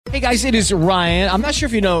Hey guys, it is Ryan. I'm not sure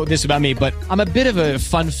if you know this about me, but I'm a bit of a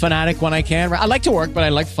fun fanatic when I can. I like to work, but I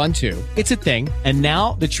like fun too. It's a thing. And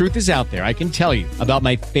now the truth is out there. I can tell you about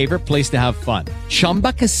my favorite place to have fun.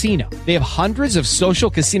 Chumba Casino. They have hundreds of social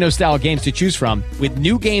casino style games to choose from with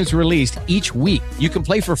new games released each week. You can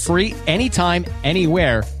play for free anytime,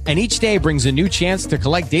 anywhere. And each day brings a new chance to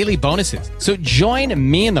collect daily bonuses. So join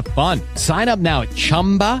me in the fun. Sign up now at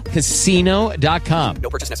ChumbaCasino.com. No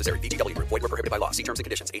purchase necessary. VGW. Void where prohibited by law. See terms and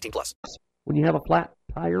conditions. 18 plus. When you have a flat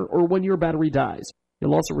tire or when your battery dies,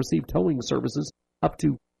 you'll also receive towing services up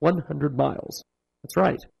to 100 miles. That's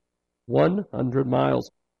right, 100 miles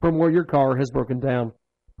from where your car has broken down.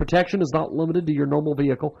 Protection is not limited to your normal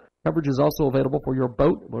vehicle. Coverage is also available for your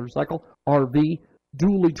boat, motorcycle, RV,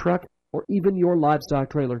 dually truck, or even your livestock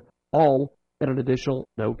trailer, all at an additional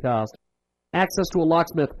no cost. Access to a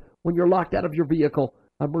locksmith when you're locked out of your vehicle,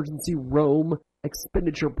 emergency roam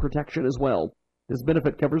expenditure protection as well. This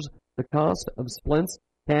benefit covers the cost of splints,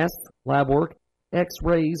 casts, lab work,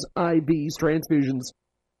 x-rays, IVs, transfusions,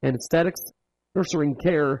 anesthetics, nursing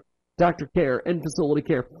care, doctor care, and facility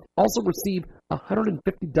care. Also receive a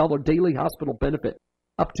 $150 daily hospital benefit,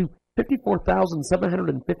 up to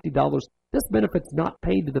 $54,750. This benefit's not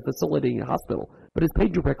paid to the facility and hospital, but is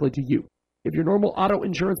paid directly to you. If your normal auto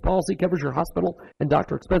insurance policy covers your hospital and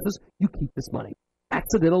doctor expenses, you keep this money.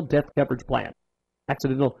 Accidental death coverage plan.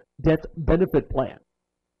 Accidental death benefit plan.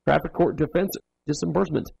 Traffic court defense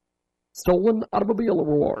disbursement. Stolen automobile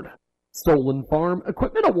award. Stolen farm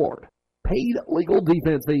equipment award. Paid legal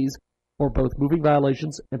defense fees for both moving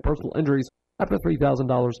violations and personal injuries up to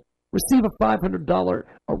 $3,000. Receive a $500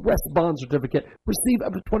 arrest bond certificate. Receive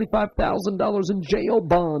up to $25,000 in jail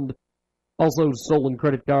bond. Also, stolen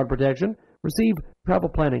credit card protection. Receive travel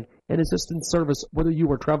planning and assistance service whether you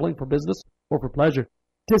are traveling for business or for pleasure.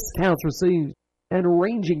 Discounts received and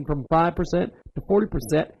ranging from 5% to 40%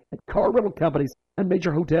 at car rental companies and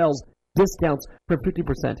major hotels. Discounts from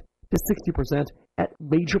 50% to 60% at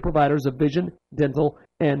major providers of vision, dental,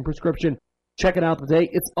 and prescription. Check it out today.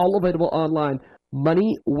 It's all available online.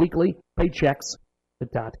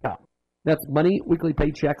 MoneyWeeklyPaychecks.com. That's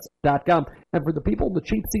MoneyWeeklyPaychecks.com. And for the people in the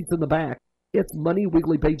cheap seats in the back, it's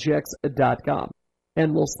MoneyWeeklyPaychecks.com.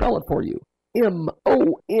 And we'll spell it for you.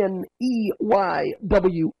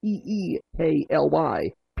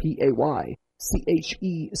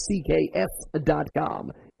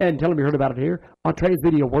 MoneyWeeklyPaychecks.com. And tell them you heard about it here on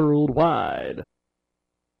Transmedia Worldwide.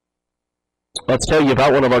 Let's tell you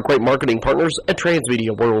about one of our great marketing partners at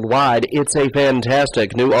Transmedia Worldwide. It's a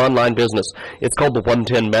fantastic new online business. It's called the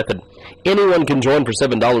 110 Method. Anyone can join for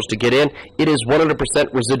 $7 to get in. It is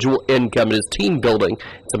 100% residual income. It is team building.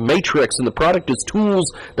 It's a matrix, and the product is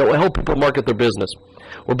tools that will help people market their business.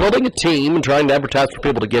 We're building a team and trying to advertise for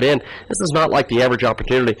people to get in. This is not like the average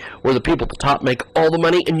opportunity where the people at the top make all the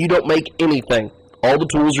money and you don't make anything. All the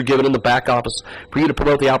tools are given in the back office for you to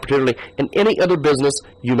promote the opportunity and any other business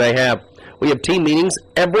you may have. We have team meetings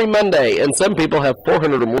every Monday, and some people have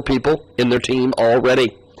 400 or more people in their team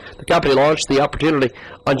already. The company launched the opportunity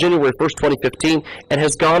on January 1st, 2015, and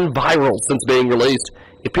has gone viral since being released.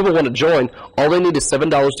 If people want to join, all they need is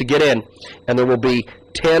 $7 to get in, and there will be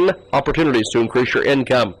 10 opportunities to increase your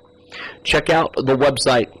income. Check out the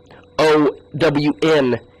website,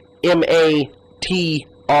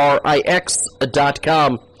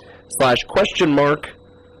 OWNMATRIX.com/?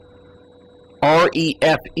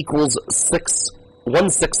 REF equals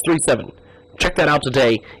 1637. Check that out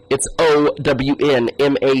today. It's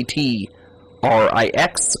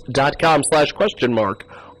OWNMATRIX.com/?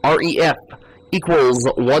 REF equals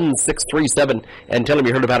 1637. And tell them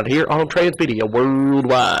you heard about it here on Transmedia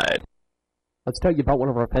Worldwide. Let's tell you about one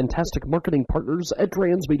of our fantastic marketing partners at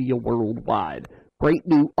Transmedia Worldwide. Great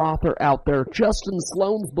new author out there, Justin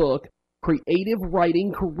Sloan's book, Creative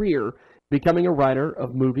Writing Career, Becoming a Writer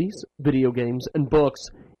of Movies, Video Games, and Books,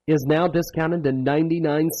 is now discounted to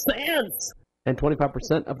 99 cents, and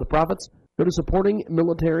 25% of the profits go to supporting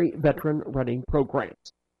military veteran writing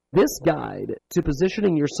programs. This guide to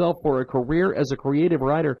positioning yourself for a career as a creative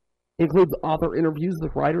writer includes author interviews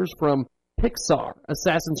with writers from Pixar,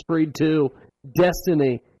 Assassin's Creed 2,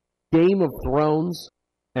 Destiny, Game of Thrones,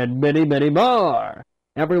 and many, many more.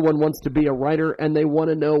 Everyone wants to be a writer, and they want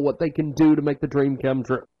to know what they can do to make the dream come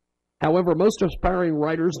true. However, most aspiring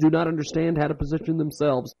writers do not understand how to position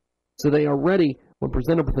themselves, so they are ready when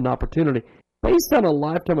presented with an opportunity. Based on a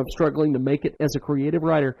lifetime of struggling to make it as a creative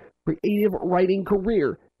writer, Creative Writing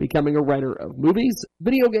Career, Becoming a Writer of Movies,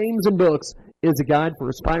 Video Games, and Books is a guide for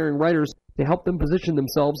aspiring writers to help them position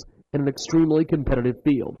themselves in an extremely competitive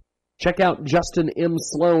field. Check out Justin M.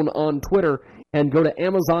 Sloan on Twitter and go to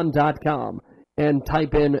Amazon.com and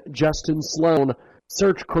type in Justin Sloan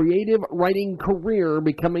Search Creative Writing Career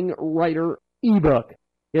Becoming Writer ebook.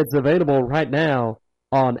 It's available right now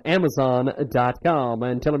on Amazon.com.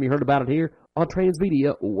 And tell them you heard about it here on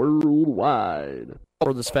Transmedia Worldwide.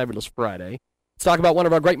 For this fabulous Friday, let's talk about one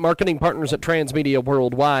of our great marketing partners at Transmedia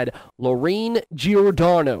Worldwide, Lorene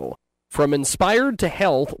Giordano. From Inspired to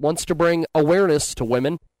Health, wants to bring awareness to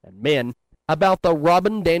women and men about the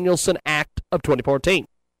Robin Danielson Act of 2014.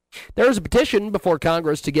 There is a petition before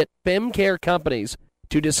Congress to get femcare companies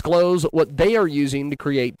to disclose what they are using to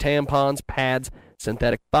create tampons, pads,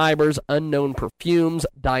 synthetic fibers, unknown perfumes,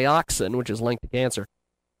 dioxin, which is linked to cancer.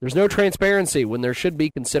 There's no transparency when there should be,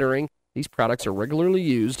 considering these products are regularly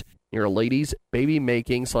used near a lady's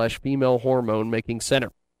baby-making/female hormone-making center.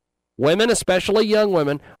 Women, especially young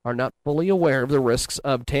women, are not fully aware of the risks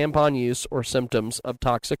of tampon use or symptoms of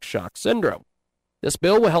toxic shock syndrome. This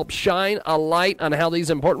bill will help shine a light on how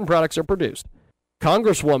these important products are produced.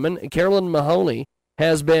 Congresswoman Carolyn Mahoney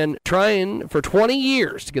has been trying for 20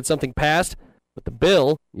 years to get something passed, but the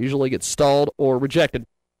bill usually gets stalled or rejected.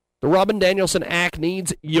 The Robin Danielson Act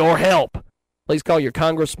needs your help. Please call your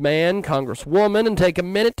congressman, congresswoman, and take a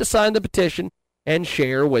minute to sign the petition and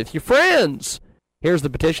share with your friends. Here's the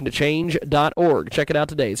petition to change.org. Check it out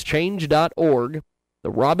today. It's change.org,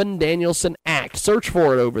 the Robin Danielson Act. Search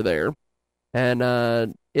for it over there.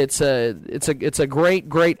 And it's a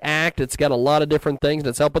great act. It's got a lot of different things, and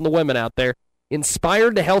it's helping the women out there.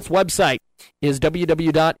 Inspired to Health website is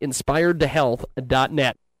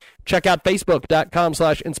www.inspiredtohealth.net. Check out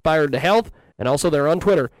facebook.com/inspiredtohealth, and also they're on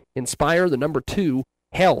Twitter, inspire2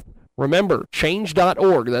 health. Remember,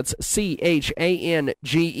 change.org, that's CHANGE.org,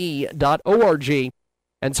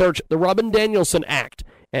 and search the Robin Danielson Act,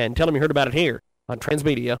 and tell them you heard about it here on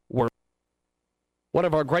Transmedia World. One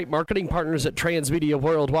of our great marketing partners at Transmedia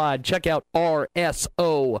Worldwide. Check out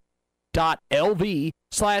rso.lv/.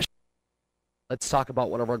 Let's talk about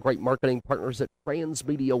one of our great marketing partners at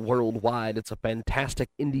Transmedia Worldwide. It's a fantastic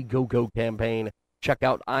Indiegogo campaign. Check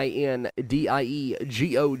out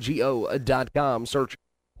indiegogo.com. Search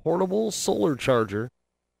Portable Solar Charger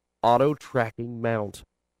Auto Tracking Mount.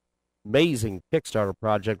 Amazing Kickstarter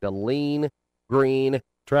project, a lean, green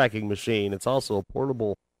tracking machine. It's also a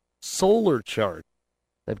portable solar charge.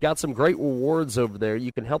 They've got some great rewards over there.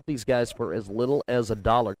 You can help these guys for as little as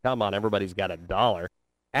 $1. Come on, everybody's got $1.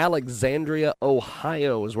 Alexandria,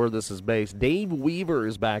 Ohio is where this is based. Dave Weaver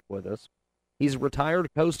is back with us. He's a retired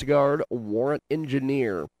Coast Guard warrant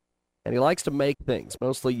engineer, and he likes to make things,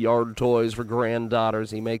 mostly yard toys for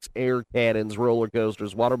granddaughters. He makes air cannons, roller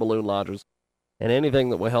coasters, water balloon launchers, and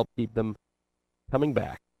anything that will help keep them coming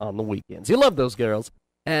back on the weekends. You love those girls.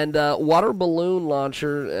 And water balloon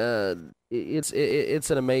launcher,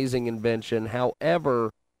 it's an amazing invention.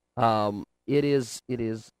 However, it is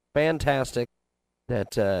fantastic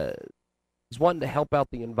that he's wanting to help out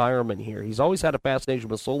the environment here. He's always had a fascination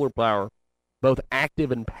with solar power, both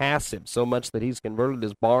active and passive, so much that he's converted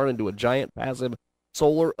his barn into a giant passive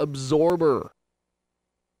solar absorber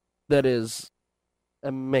that is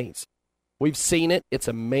amazing. We've seen it. It's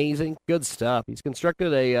amazing. Good stuff. He's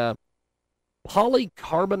constructed a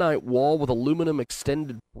polycarbonate wall with aluminum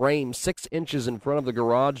extended frame 6 inches in front of the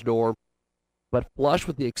garage door, but flush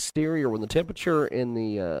with the exterior. When the temperature in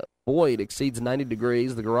the void exceeds 90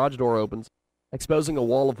 degrees, the garage door opens, exposing a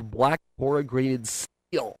wall of black corrugated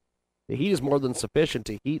steel. The heat is more than sufficient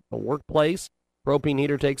to heat the workplace. Propane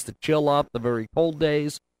heater takes the chill off the very cold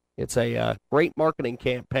days. It's a great marketing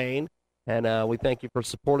campaign, and we thank you for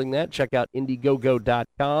supporting that. Check out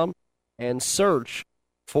Indiegogo.com and search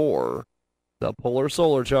for the Polar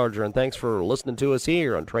Solar Charger. And thanks for listening to us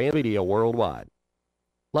here on Transmedia Worldwide.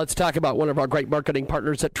 Let's talk about one of our great marketing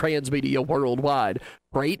partners at Transmedia Worldwide.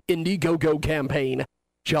 Great Indiegogo campaign.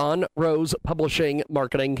 John Rose Publishing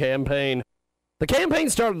Marketing Campaign. The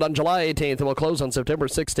campaign started on July 18th and will close on September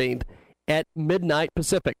 16th at midnight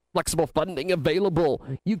Pacific. Flexible funding available.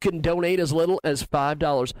 You can donate as little as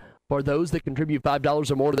 $5. For those that contribute $5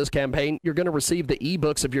 or more to this campaign, you're going to receive the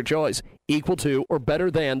ebooks of your choice, equal to or better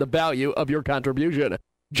than the value of your contribution.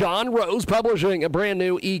 John Rose Publishing, a brand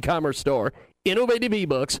new e-commerce store. Innovative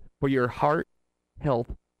ebooks for your heart,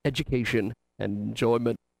 health, education, and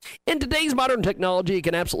enjoyment. In today's modern technology, you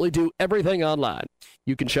can absolutely do everything online.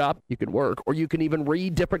 You can shop, you can work, or you can even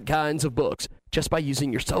read different kinds of books just by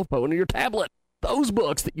using your cell phone or your tablet. Those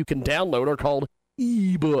books that you can download are called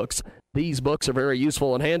ebooks. These books are very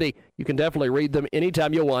useful and handy. You can definitely read them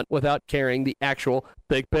anytime you want without carrying the actual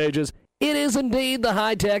thick pages. It is indeed the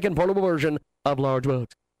high-tech and portable version of large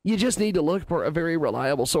books. You just need to look for a very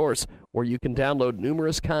reliable source where you can download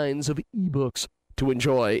numerous kinds of ebooks to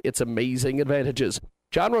enjoy its amazing advantages.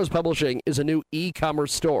 John Rose Publishing is a new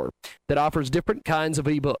e-commerce store that offers different kinds of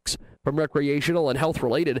ebooks, from recreational and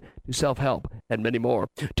health-related to self-help and many more.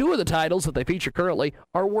 Two of the titles that they feature currently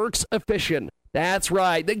are works of fiction. That's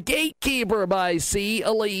right, The Gatekeeper by C.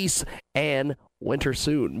 Elise and Winter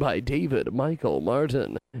Soon by David Michael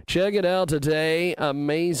Martin. Check it out today.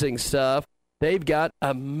 Amazing stuff. They've got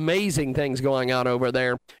amazing things going on over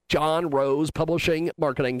there. John Rose Publishing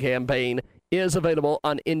Marketing Campaign is available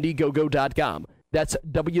on Indiegogo.com. That's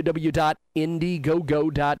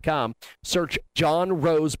www.indiegogo.com. Search John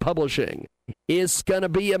Rose Publishing. It's going to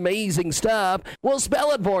be amazing stuff. We'll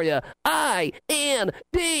spell it for you.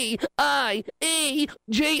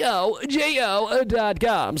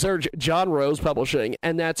 INDIEGOGO.com. Search John Rose Publishing,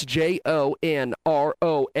 and that's JONROSE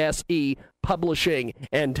Publishing.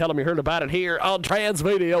 And tell them you heard about it here on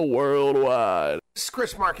Transmedia Worldwide. This is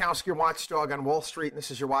Chris Markowski, your watchdog on Wall Street, and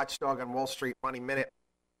this is your watchdog on Wall Street Money Minute.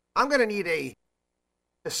 I'm going to need a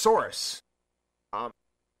thesaurus. I'm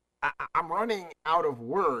running out of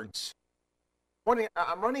words. I'm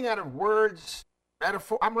running out of words,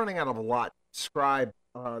 metaphor. I'm running out of a lot to describe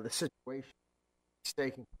the situation that's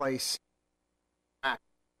taking place at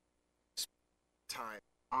this time.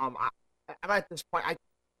 I'm at this point. I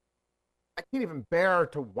can't even bear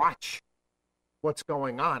to watch what's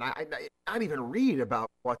going on. I not even read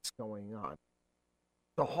about what's going on.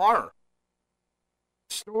 The horror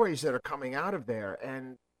stories that are coming out of there,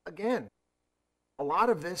 and again, a lot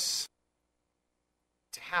of this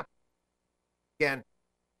to happen. Again,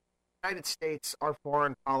 the United States, our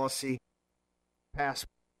foreign policy, past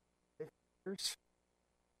 50 years,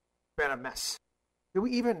 been a mess. Do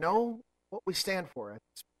we even know what we stand for?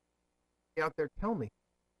 Get out there, tell me.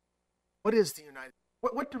 What is the United?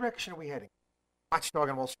 What direction are we heading? Watchdog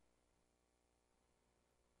on Wall Street.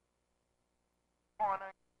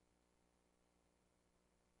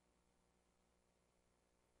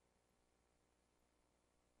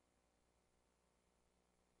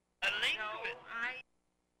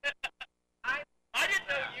 I didn't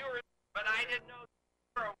know you were, but I didn't know you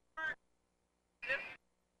were a word.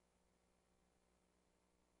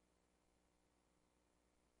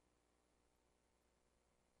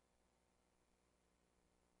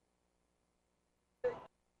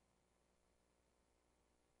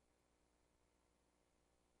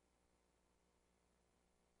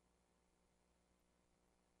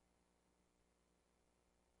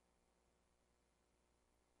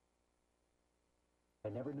 I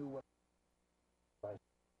never knew what.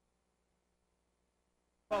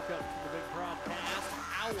 Welcome to the big broadcast,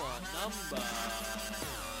 hour number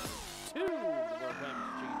 2 of the World Famous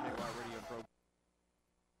Jiggy Jaguar radio program.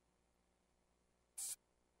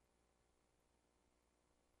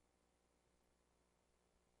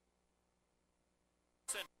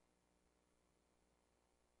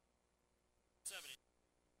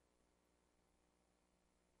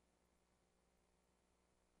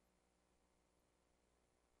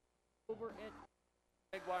 Over at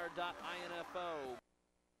Jaguar.info.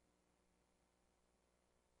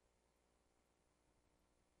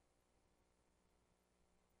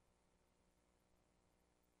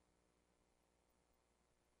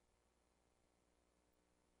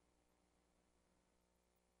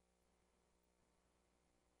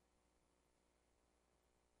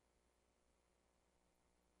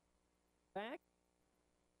 Back.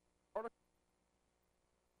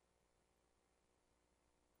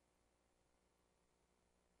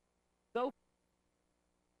 So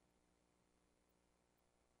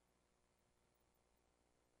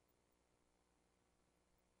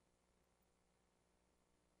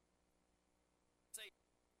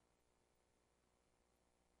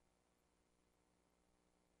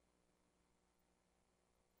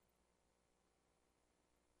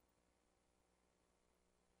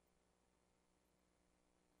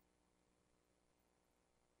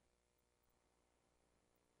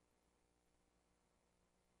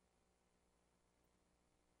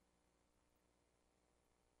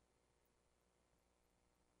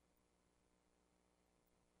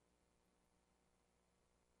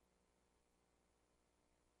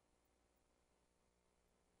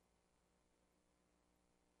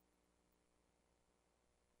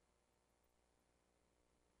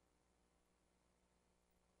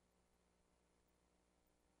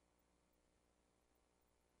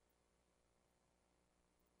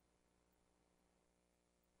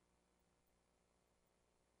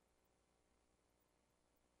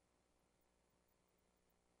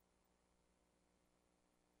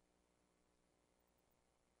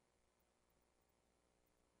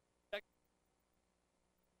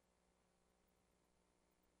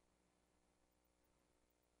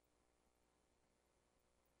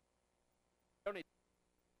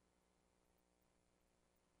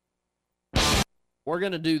we're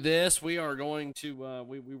going to do this. We are going to,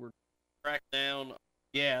 we were track down a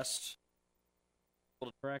guest.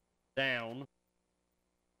 We'll track down.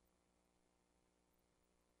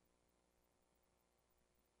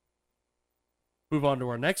 Move on to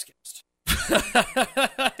our next guest.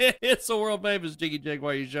 It's the world famous Jiggy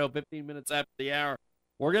Jaguar show, 15 minutes after the hour.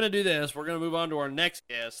 We're going to do this. We're going to move on to our next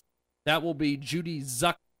guest. That will be Judy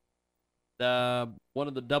Zuck, one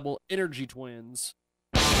of the double energy twins.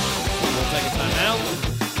 We'll take a time out.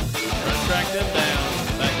 We're going to track them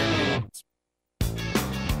down. Back here in a few moments.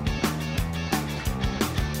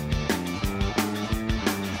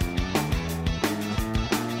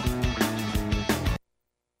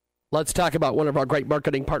 Let's talk about one of our great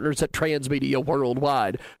marketing partners at Transmedia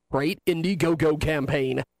Worldwide. Great Indiegogo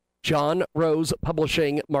campaign. John Rose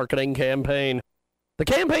Publishing Marketing Campaign. The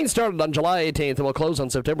campaign started on July 18th and will close on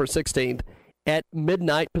September 16th at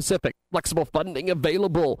midnight Pacific. Flexible funding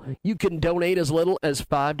available. You can donate as little as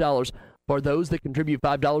 $5. For those that contribute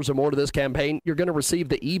 $5 or more to this campaign, you're going to receive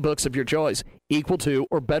the ebooks of your choice, equal to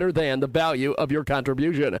or better than the value of your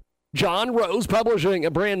contribution. John Rose Publishing,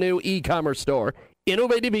 a brand new e-commerce store.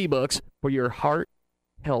 Innovative ebooks for your heart,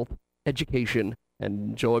 health, education,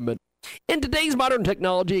 and enjoyment. In today's modern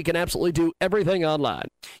technology, you can absolutely do everything online.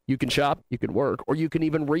 You can shop, you can work, or you can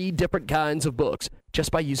even read different kinds of books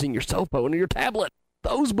just by using your cell phone or your tablet.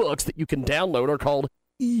 Those books that you can download are called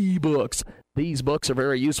ebooks. These books are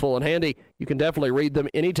very useful and handy. You can definitely read them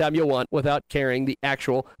anytime you want without carrying the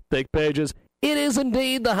actual thick pages. It is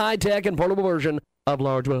indeed the high-tech and portable version of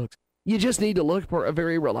large books. You just need to look for a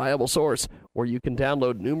very reliable source where you can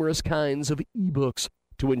download numerous kinds of ebooks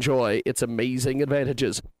to enjoy its amazing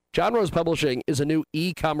advantages. John Rose Publishing is a new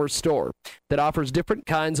e-commerce store that offers different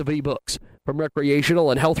kinds of ebooks, from recreational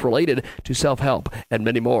and health-related to self-help and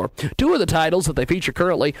many more. Two of the titles that they feature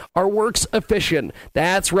currently are Works of Fission.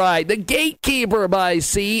 That's right, The Gatekeeper by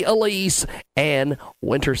C. Elise and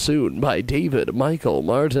Winter Soon by David Michael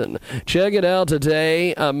Martin. Check it out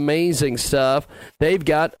today. Amazing stuff. They've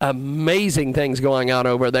got amazing things going on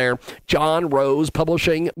over there. John Rose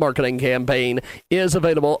Publishing Marketing Campaign is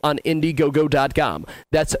available on Indiegogo.com.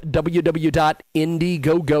 That's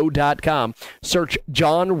www.indiegogo.com. Search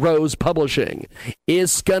John Rose Publishing.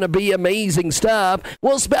 It's going to be amazing stuff.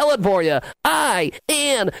 We'll spell it for you.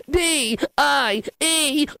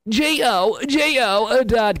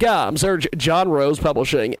 INDIEGOGO.com. Search John Rose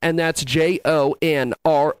Publishing, and that's JONROSE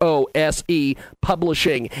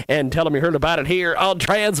Publishing. And tell them you heard about it here on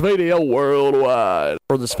Transmedia Worldwide.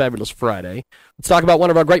 For this fabulous Friday, let's talk about one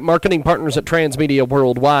of our great marketing partners at Transmedia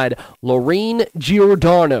Worldwide. Lorene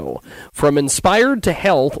Giordano from Inspired to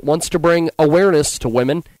Health wants to bring awareness to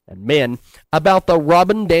women and men about the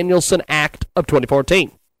Robin Danielson Act of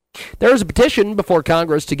 2014. There is a petition before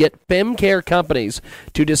Congress to get femcare companies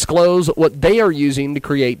to disclose what they are using to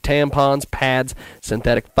create tampons, pads,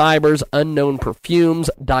 synthetic fibers, unknown perfumes,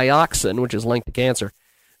 dioxin, which is linked to cancer.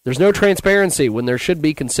 There's no transparency when there should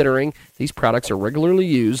be, considering these products are regularly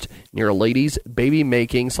used near a lady's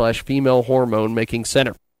baby-making/female hormone-making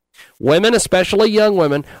center. Women, especially young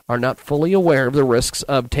women, are not fully aware of the risks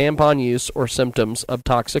of tampon use or symptoms of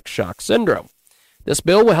toxic shock syndrome. This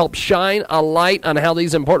bill will help shine a light on how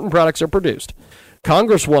these important products are produced.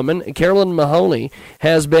 Congresswoman Carolyn Mahoney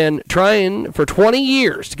has been trying for 20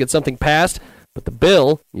 years to get something passed, but the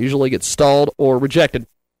bill usually gets stalled or rejected.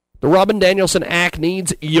 The Robin Danielson Act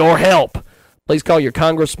needs your help. Please call your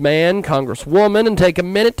congressman, congresswoman, and take a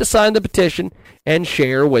minute to sign the petition and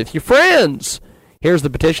share with your friends. Here's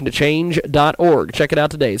the petition to change.org. Check it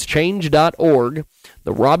out today. It's change.org,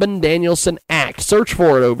 the Robin Danielson Act. Search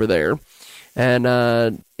for it over there. And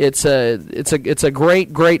it's a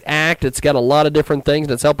great act. It's got a lot of different things,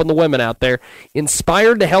 and it's helping the women out there.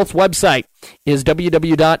 Inspired to Health website is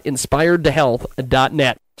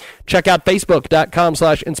www.inspiredtohealth.net. Check out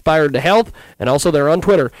Facebook.com/inspiredtohealth, and also they're on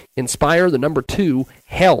Twitter,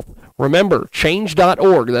 inspire2health. Remember,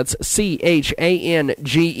 change.org, that's CHANGE.org,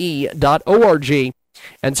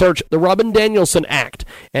 and search the Robin Danielson Act,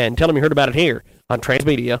 and tell them you heard about it here on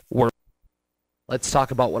Transmedia World. Let's talk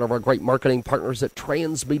about one of our great marketing partners at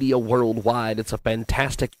Transmedia Worldwide. It's a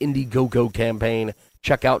fantastic Indiegogo campaign.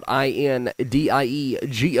 Check out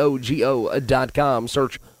INDIEGOGO.com.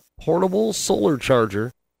 Search Portable Solar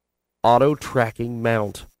Charger Auto Tracking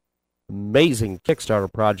Mount. Amazing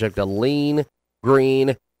Kickstarter project, a lean,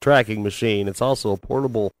 green tracking machine. It's also a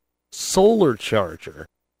portable solar charger.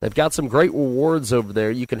 They've got some great rewards over there.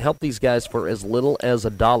 You can help these guys for as little as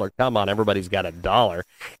 $1. Come on, everybody's got $1.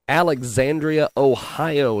 Alexandria,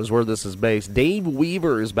 Ohio is where this is based. Dave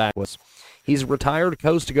Weaver is back with us. He's a retired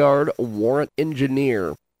Coast Guard warrant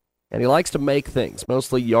engineer. And he likes to make things,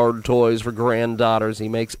 mostly yard toys for granddaughters. He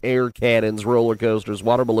makes air cannons, roller coasters,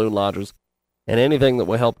 water balloon launchers, and anything that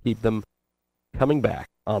will help keep them coming back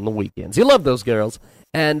on the weekends. You love those girls.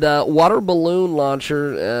 And water balloon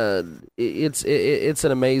launcher, it's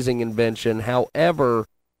an amazing invention. However,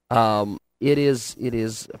 it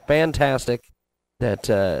is fantastic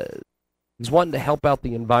that he's wanting to help out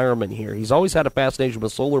the environment here. He's always had a fascination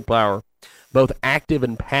with solar power, both active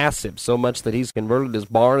and passive, so much that he's converted his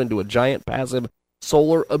barn into a giant passive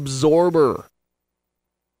solar absorber.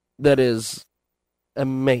 That is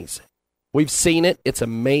amazing. We've seen it. It's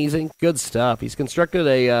amazing. Good stuff. He's constructed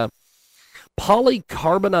a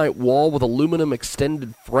polycarbonate wall with aluminum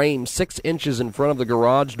extended frame 6 inches in front of the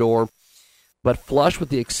garage door, but flush with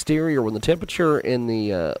the exterior. When the temperature in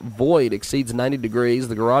the void exceeds 90 degrees,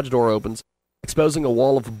 the garage door opens, exposing a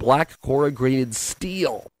wall of black corrugated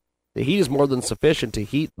steel. The heat is more than sufficient to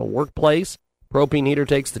heat the workplace. Propane heater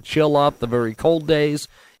takes the chill off the very cold days.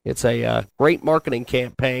 It's a great marketing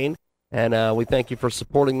campaign, and we thank you for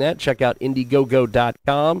supporting that. Check out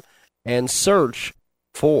Indiegogo.com and search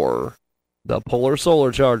for the Polar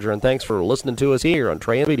Solar Charger. And thanks for listening to us here on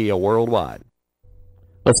Transmedia Worldwide.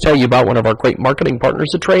 Let's tell you about one of our great marketing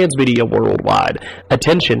partners at Transmedia Worldwide.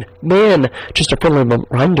 Attention, man, just a friendly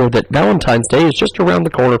reminder that Valentine's Day is just around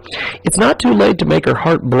the corner. It's not too late to make her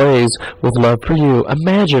heart blaze with love for you.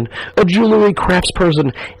 Imagine a jewelry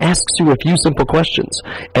craftsperson asks you a few simple questions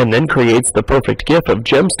and then creates the perfect gift of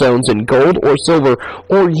gemstones in gold or silver,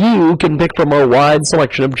 or you can pick from our wide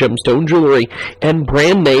selection of gemstone jewelry and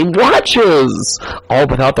brand name watches, all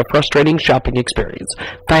without the frustrating shopping experience.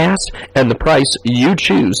 Fast and the price you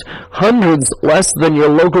choose. Hundreds less than your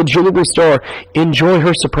local jewelry store. Enjoy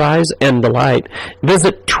her surprise and delight.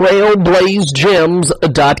 Visit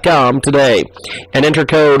trailblazegems.com today and enter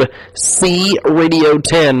code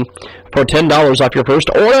CRadio10 for $10 off your first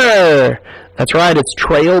order. That's right, it's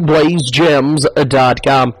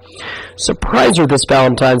trailblazegems.com. Surprise her this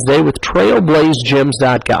Valentine's Day with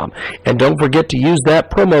trailblazegems.com. And don't forget to use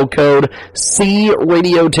that promo code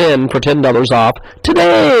CRadio10 for $10 off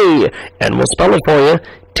today. And we'll spell it for you.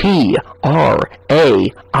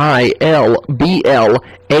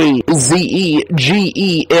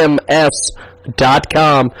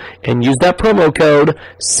 TRAILBLAZEGEMS.com. And use that promo code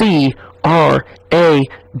CRADIO.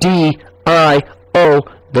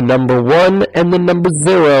 The number 1 and the number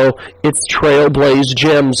 0. It's Trailblaze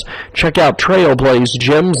Gems. Check out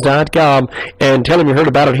trailblazegems.com and tell them you heard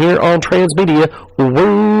about it here on Transmedia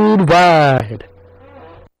Worldwide.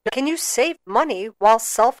 Can you save money while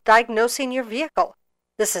self-diagnosing your vehicle?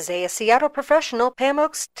 This is ASC Auto Professional Pam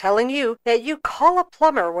Oaks telling you that you call a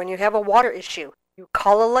plumber when you have a water issue. You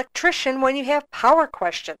call an electrician when you have power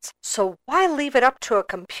questions. So why leave it up to a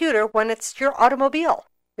computer when it's your automobile?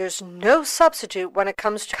 There's no substitute when it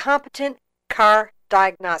comes to competent car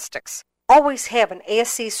diagnostics. Always have an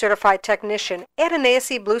ASC certified technician at an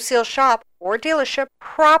ASC Blue Seal shop or dealership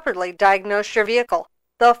properly diagnose your vehicle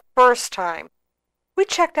the first time. We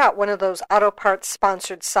checked out one of those auto parts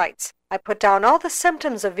sponsored sites. I put down all the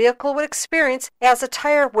symptoms a vehicle would experience as a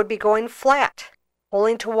tire would be going flat,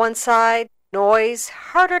 pulling to one side, noise,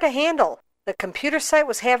 harder to handle. The computer site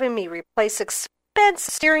was having me replace expensive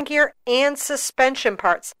steering gear and suspension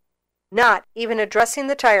parts, not even addressing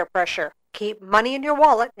the tire pressure. Keep money in your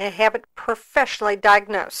wallet and have it professionally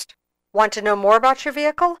diagnosed. Want to know more about your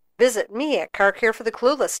vehicle? Visit me at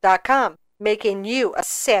carcarefortheclueless.com, making you a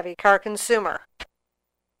savvy car consumer.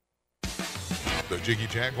 The Jiggy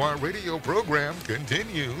Jaguar radio program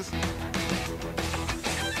continues.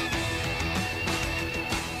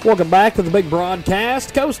 Welcome back to the big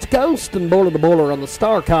broadcast, coast to coast and boiler to boiler on the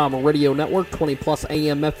Starcom radio network, 20-plus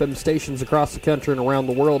AM, FM stations across the country and around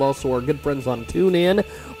the world. Also our good friends on TuneIn,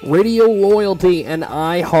 Radio Loyalty, and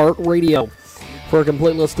iHeartRadio. For a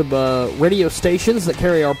complete list of radio stations that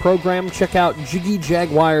carry our program, check out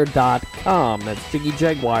JiggyJaguar.com. That's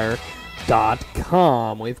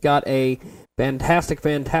JiggyJaguar.com. We've got a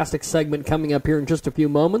fantastic segment coming up here in just a few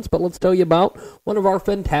moments, but let's tell you about one of our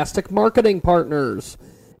fantastic marketing partners.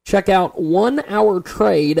 Check out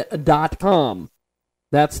onehourtrade.com.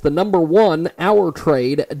 That's the number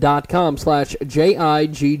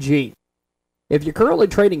 1hourtrade.com/JIGG. If you're currently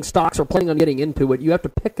trading stocks or planning on getting into it, you have to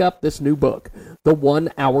pick up this new book, The 1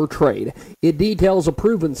 Hour Trade. It details a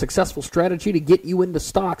proven successful strategy to get you into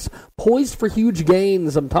stocks poised for huge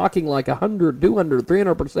gains. I'm talking like 100, 200,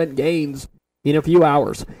 300% gains in a few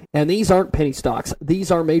hours. And these aren't penny stocks. These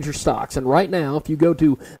are major stocks. And right now, if you go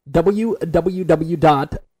to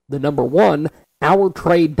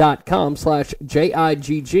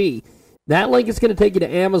www.hourtrade.com/JIGG, that link is going to take you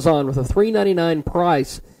to Amazon with a $3.99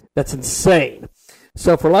 price. That's insane.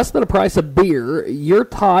 So for less than the price of beer, you're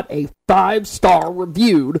taught a 5-star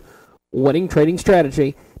reviewed winning trading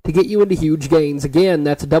strategy to get you into huge gains. Again,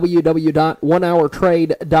 that's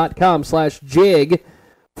www.onehourtrade.com/jig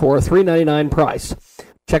for a $3.99 price.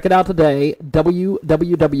 Check it out today,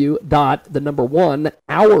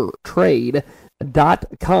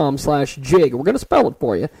 www.hourtrade.com/jig. We're going to spell it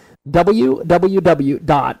for you,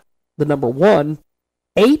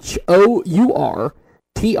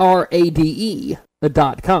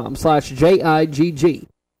 www.hourtrade.com/JIGG.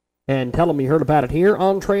 And tell them you heard about it here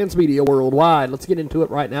on Transmedia Worldwide. Let's get into it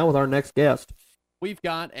right now with our next guest. We've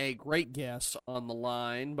got a great guest on the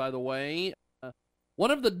line, by the way.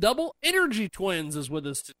 One of the double energy twins is with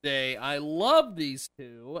us today. I love these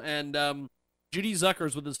two. And Judy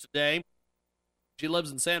Zucker's with us today. She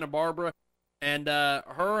lives in Santa Barbara. And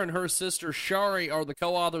her and her sister, Shari, are the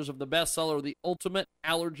co-authors of the bestseller, The Ultimate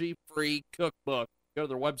Allergy-Free Cookbook. Go to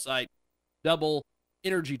their website,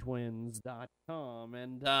 doubleenergytwins.com.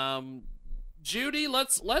 And Judy,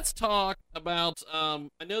 let's talk about, I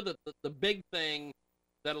know that the big thing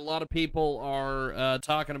that a lot of people are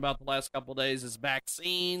talking about the last couple of days is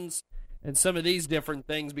vaccines and some of these different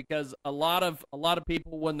things, because a lot of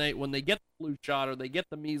people, when they get the flu shot or they get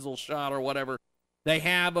the measles shot or whatever, they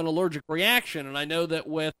have an allergic reaction. And I know that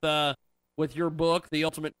with your book, The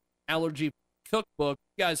Ultimate Allergy Cookbook,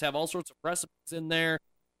 you guys have all sorts of recipes in there.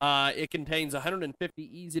 It contains 150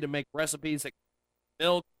 easy-to-make recipes like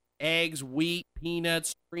milk, eggs, wheat,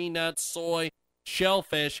 peanuts, tree nuts, soy,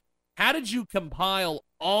 shellfish. How did you compile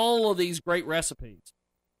all of these great recipes?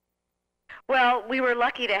 Well, we were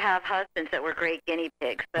lucky to have husbands that were great guinea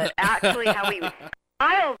pigs, but actually how we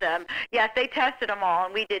compiled them, yes, they tested them all,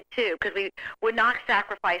 and we did too, because we would not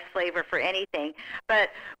sacrifice flavor for anything. But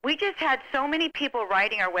we just had so many people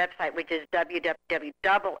writing our website, which is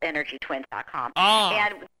www.doubleenergytwins.com,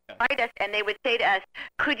 and write us, and they would say to us,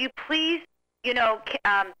 could you please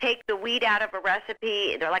take the wheat out of a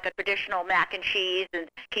recipe? They're like a traditional mac and cheese, and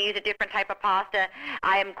can use a different type of pasta.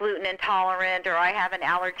 I am gluten intolerant, or I have an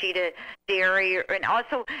allergy to dairy. And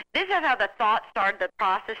also, this is how the thought started, the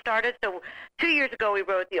process started. So 2 years ago, we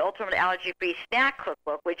wrote the Ultimate Allergy-Free Snack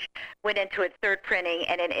Cookbook, which went into its third printing,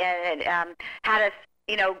 and it had us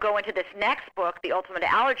go into this next book, the Ultimate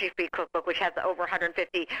Allergy-Free Cookbook, which has over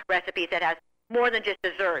 150 recipes that has more than just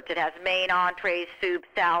desserts. It has main entrees, soup,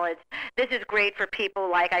 salads. This is great for people,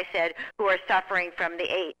 like I said, who are suffering from the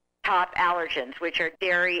 8 top allergens, which are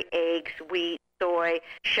dairy, eggs, wheat, soy,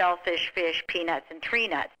 shellfish, fish, peanuts, and tree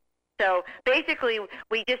nuts. So basically,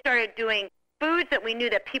 we just started doing foods that we knew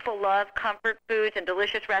that people love, comfort foods and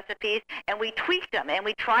delicious recipes, and we tweaked them, and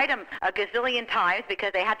we tried them a gazillion times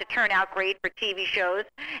because they had to turn out great for TV shows,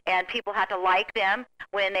 and people had to like them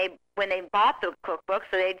when they bought the cookbook,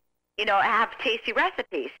 so they'd have tasty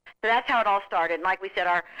recipes. So that's how it all started. And like we said,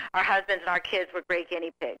 our husbands and our kids were great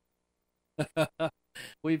guinea pigs.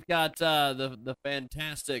 We've got the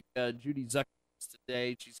fantastic Judy Zucker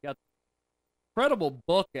today. She's got an incredible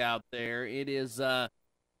book out there. It is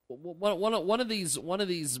one of these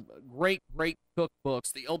great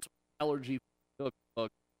cookbooks, the Ultimate Allergy Cookbook.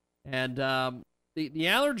 And the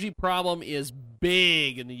allergy problem is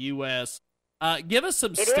big in the U.S. Give us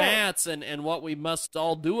some stats and what we must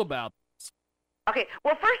all do about this. Okay.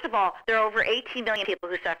 Well, first of all, there are over 18 million people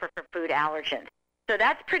who suffer from food allergens. So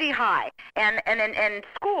that's pretty high. And in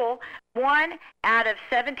school, 1 out of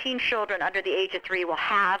 17 children under the age of 3 will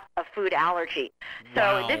have a food allergy. So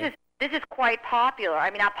Wow. This is quite popular.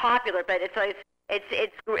 I mean, not popular, but it's a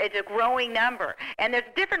growing number. And there's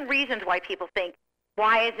different reasons why people think,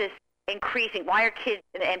 why is this increasing? Why are kids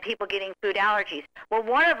and people getting food allergies? Well,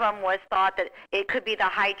 one of them was thought that it could be the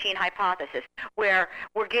hygiene hypothesis, where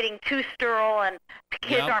we're getting too sterile and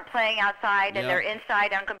kids aren't playing outside and they're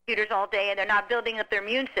inside on computers all day and they're not building up their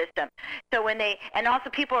immune system. So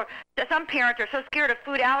some parents are so scared of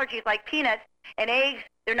food allergies like peanuts and eggs,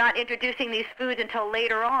 they're not introducing these foods until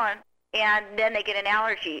later on, and then they get an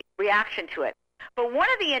allergy reaction to it. But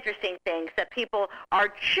one of the interesting things that people are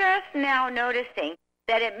just now noticing,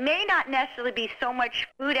 that it may not necessarily be so much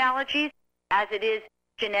food allergies as it is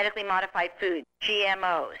genetically modified food,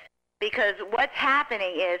 GMOs. Because what's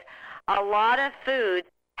happening is a lot of foods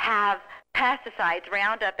have pesticides,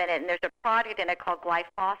 Roundup in it, and there's a product in it called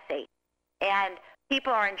glyphosate. And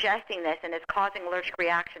people are ingesting this, and it's causing allergic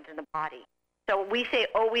reactions in the body. So we say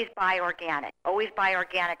always buy organic. Always buy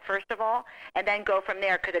organic first of all, and then go from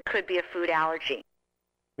there, because it could be a food allergy.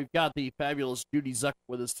 We've got the fabulous Judy Zucker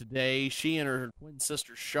with us today. She and her twin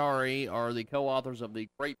sister, Shari, are the co-authors of the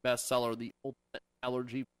great bestseller, The Ultimate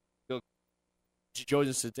Allergy Cookbook. She joins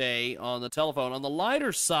us today on the telephone. On the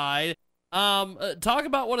lighter side, Talk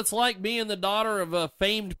about what it's like being the daughter of a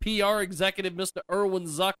famed PR executive, Mr. Erwin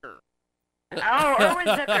Zucker. Oh, Erwin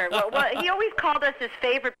Zucker. Well, he always called us his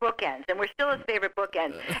favorite bookends, and we're still his favorite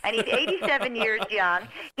bookends. And he's 87 years young.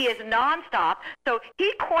 He is nonstop. So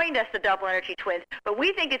he coined us the double energy twins, but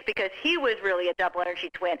we think it's because he was really a double energy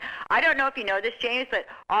twin. I don't know if you know this, James, but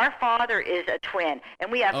our father is a twin,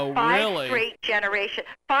 and we have five straight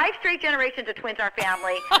generations of twins in our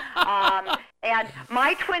family. And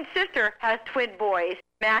my twin sister has twin boys,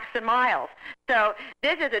 Max and Miles. So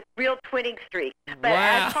this is a real twinning streak. But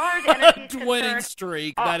as far as energy is twinning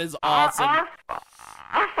streak, that is awesome.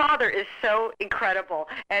 Our father is so incredible,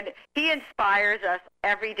 and he inspires us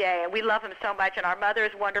every day, and we love him so much, and our mother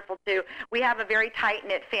is wonderful too. We have a very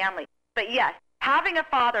tight-knit family. But yes, having a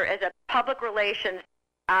father as a public relations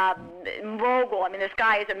mogul, I mean, this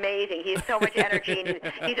guy is amazing. He has so much energy, and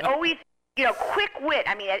he's always, quick wit.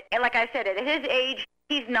 I mean, like I said, at his age,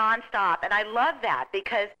 he's nonstop, and I love that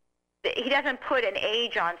because he doesn't put an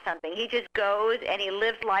age on something. He just goes and he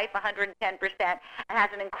lives life 110% and has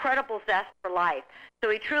an incredible zest for life. So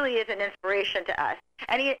he truly is an inspiration to us.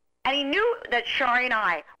 And he knew that Shari and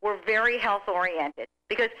I were very health-oriented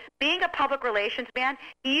because being a public relations man,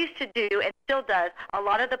 he used to do and still does a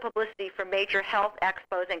lot of the publicity for major health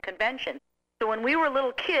expos and conventions. So when we were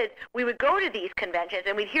little kids, we would go to these conventions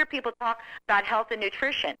and we'd hear people talk about health and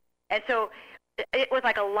nutrition. And so it was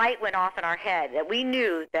like a light went off in our head that we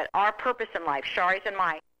knew that our purpose in life, Shari's and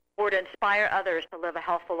mine, were to inspire others to live a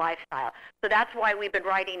healthful lifestyle. So that's why we've been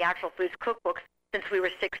writing natural foods cookbooks since we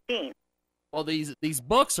were 16. Well, these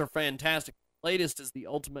books are fantastic. The latest is the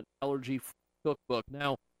Ultimate Allergy Cookbook.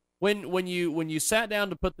 Now, when you sat down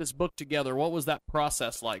to put this book together, what was that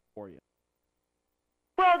process like for you?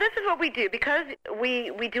 Well, this is what we do. Because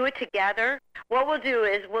we do it together, what we'll do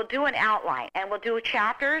is we'll do an outline, and we'll do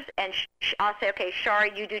chapters, and I'll say, okay,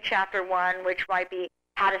 Shari, you do chapter 1, which might be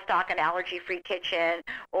how to stock an allergy-free kitchen,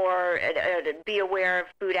 or be aware of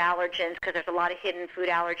food allergens, because there's a lot of hidden food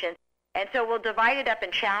allergens. And so we'll divide it up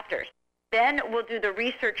in chapters. Then we'll do the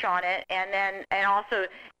research on it, and also,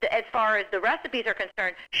 as far as the recipes are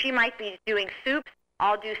concerned, she might be doing soups,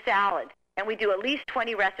 I'll do salads. And we do at least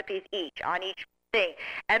 20 recipes each on each thing,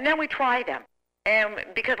 and then we try them. And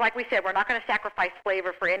because, like we said, we're not going to sacrifice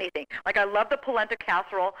flavor for anything. Like, I love the polenta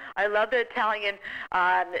casserole. I love the Italian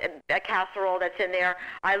casserole that's in there.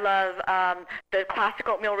 I love the classic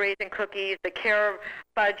oatmeal raisin cookies, the Cara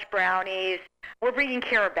fudge brownies. We're bringing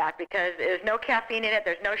Cara back because there's no caffeine in it,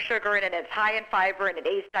 there's no sugar in it, it's high in fiber, and it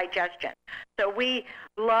aids digestion. So we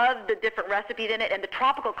love the different recipes in it. And the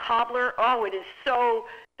tropical cobbler, oh, it is so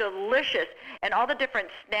delicious, and all the different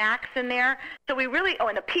snacks in there. So we really,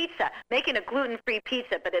 and the pizza, making a gluten-free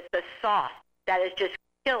pizza, but it's the sauce that is just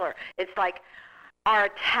killer. It's like our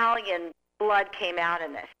Italian blood came out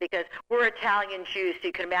in this because we're Italian Jews, so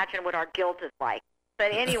you can imagine what our guilt is like.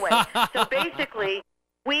 But anyway, so basically,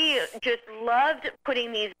 we just loved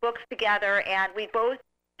putting these books together, and we both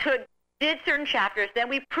did certain chapters, then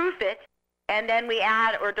we proof it, and then we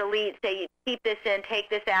add or delete, say, keep this in, take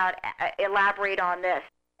this out, elaborate on this.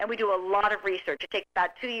 And we do a lot of research. It takes about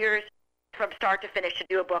 2 years from start to finish to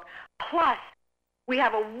do a book. Plus, we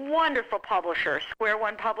have a wonderful publisher, Square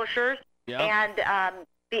One Publishers, and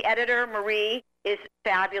the editor, Marie, is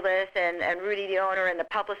fabulous, and Rudy, the owner, and the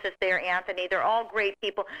publicist there, Anthony. They're all great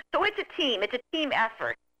people. So it's a team. It's a team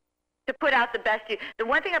effort to put out the best. The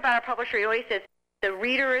one thing about our publisher, he always says, the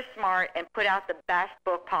reader is smart and put out the best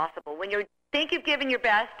book possible. When you think you've given your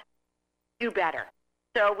best, do better.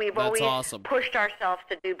 So we've always pushed ourselves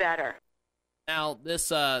to do better. Now, this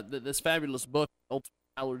fabulous book, Ultimate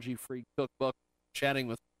Allergy-Free Cookbook, chatting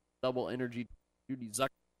with Double Energy Judy Zucker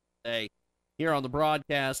today here on the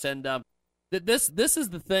broadcast. And this is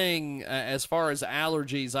the thing as far as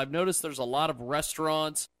allergies. I've noticed there's a lot of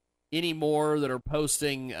restaurants anymore that are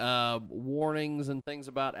posting warnings and things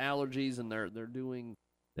about allergies, and they're cooking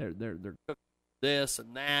this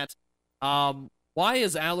and that. Why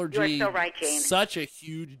is allergy such a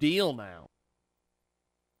huge deal now?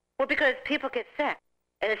 Well, because people get sick,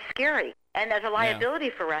 and it's scary, and there's a liability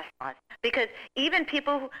for restaurants. Because even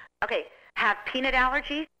people who, have peanut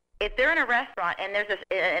allergies, if they're in a restaurant and there's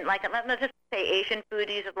let's just say Asian food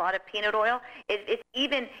uses a lot of peanut oil, it's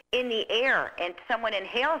even in the air and someone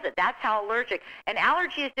inhales it. That's how allergic. An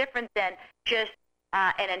allergy is different than just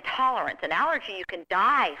an intolerance. An allergy you can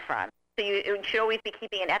die from. So you should always be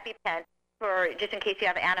keeping an EpiPen for just in case you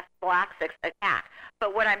have an anaphylaxis attack.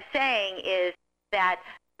 But what I'm saying is that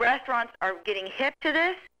restaurants are getting hip to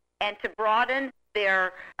this, and to broaden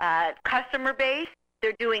their customer base,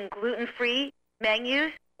 they're doing gluten-free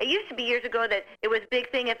menus. It used to be years ago that it was a big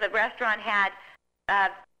thing if a restaurant had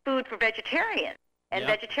food for vegetarians and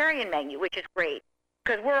vegetarian menu, which is great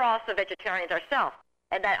because we're also vegetarians ourselves,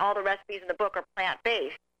 and that all the recipes in the book are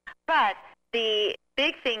plant-based. But the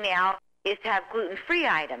big thing now is to have gluten-free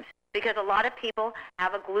items because a lot of people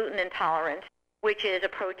have a gluten intolerance, which is a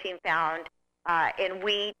protein found in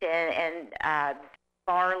wheat and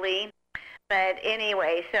barley. But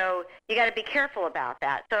anyway, so you got to be careful about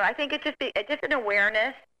that. So I think it's just an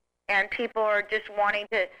awareness, and people are just wanting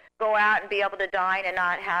to go out and be able to dine and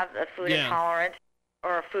not have a food intolerance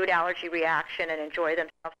or a food allergy reaction and enjoy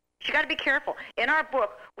themselves. So you got to be careful. In our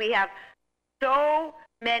book, we have so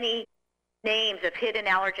many names of hidden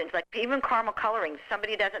allergens, like even caramel coloring.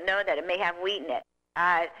 Somebody doesn't know that it may have wheat in it.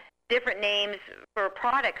 Different names for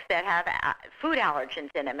products that have food allergens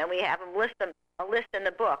in them, and we have a list in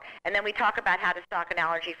the book. And then we talk about how to stock an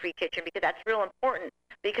allergy-free kitchen because that's real important.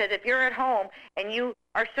 Because if you're at home and you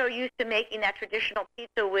are so used to making that traditional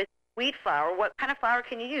pizza with wheat flour, what kind of flour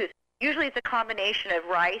can you use? Usually it's a combination of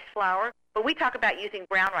rice flour, but we talk about using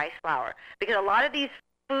brown rice flour because a lot of these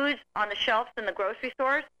foods on the shelves in the grocery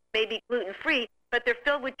stores may be gluten-free, but they're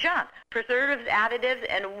filled with junk, preservatives, additives,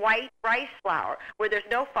 and white rice flour, where there's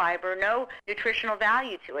no fiber, no nutritional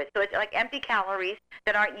value to it. So it's like empty calories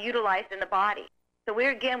that aren't utilized in the body. So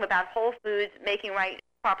we're, again, about whole foods, making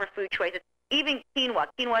proper food choices. Even quinoa.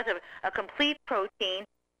 Quinoa is a complete protein,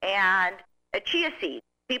 and a chia seed.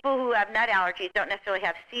 People who have nut allergies don't necessarily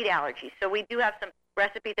have seed allergies. So we do have some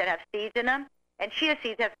recipes that have seeds in them, and chia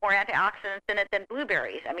seeds have more antioxidants in it than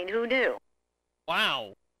blueberries. I mean, who knew?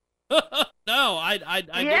 Wow. No, I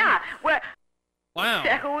yeah. didn't. Well, wow.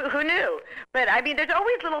 Who knew? But I mean, there's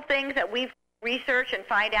always little things that we've researched and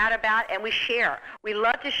find out about, and we share. We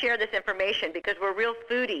love to share this information because we're real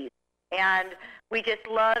foodies, and we just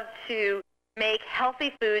love to make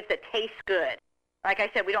healthy foods that taste good. Like I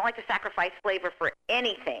said, we don't like to sacrifice flavor for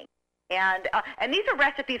anything. And these are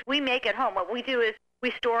recipes we make at home. What we do is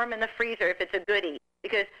we store them in the freezer if it's a goodie.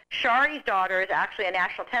 Because Shari's daughter is actually a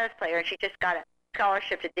national tennis player, and she just got a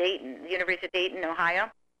scholarship to Dayton, the University of Dayton,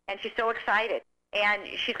 Ohio, and she's so excited. And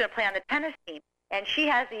she's going to play on the tennis team. And she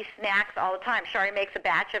has these snacks all the time. Shari makes a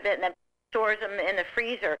batch of it and then stores them in the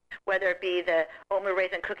freezer, whether it be the oatmeal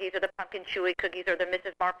raisin cookies or the pumpkin chewy cookies or the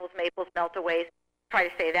Mrs. Marple's Maples Meltaways. Try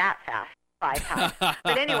to say that fast 5 times.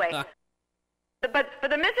 But anyway, but the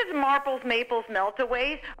Mrs. Marple's Maples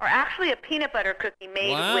Meltaways are actually a peanut butter cookie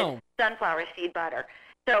made with sunflower seed butter.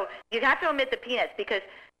 So you have to omit the peanuts because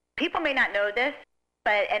people may not know this,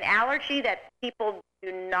 but an allergy that people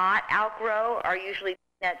do not outgrow are usually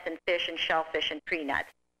peanuts and fish and shellfish and tree nuts.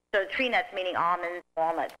 So tree nuts meaning almonds,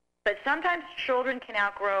 walnuts. But sometimes children can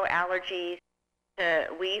outgrow allergies to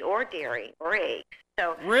wheat or dairy or eggs.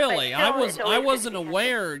 So really, I wasn't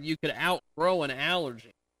aware you could outgrow an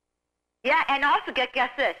allergy. Yeah, and also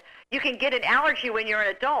guess this. You can get an allergy when you're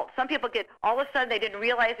an adult. Some people get, all of a sudden they didn't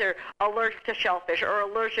realize they're allergic to shellfish or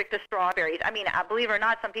allergic to strawberries. I mean, believe it or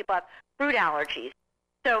not, some people have fruit allergies.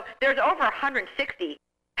 So there's over 160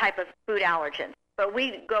 type of food allergens, but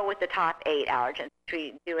we go with the top 8 allergens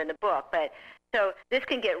we do in the book. But so this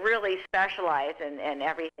can get really specialized and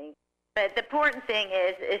everything. But the important thing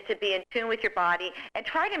is to be in tune with your body and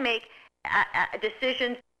try to make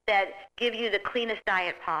decisions that give you the cleanest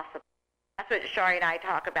diet possible. That's what Shari and I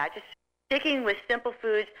talk about, just sticking with simple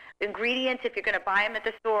foods, ingredients, if you're going to buy them at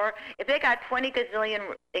the store. If they got 20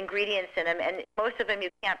 gazillion ingredients in them, and most of them you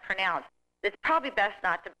can't pronounce, it's probably best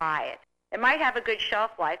not to buy it. It might have a good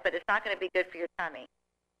shelf life, but it's not going to be good for your tummy.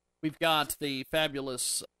 We've got the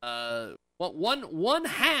fabulous one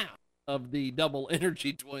half of the double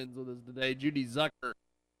energy twins with us today, Judy Zucker.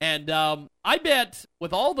 And I bet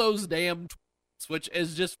with all those damn twins, which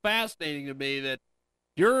is just fascinating to me that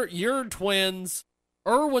you're twins,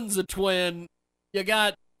 Irwin's a twin, you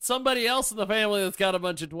got somebody else in the family that's got a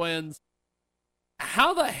bunch of twins.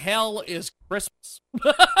 How the hell is Christmas?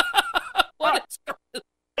 What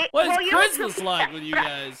is Christmas like with you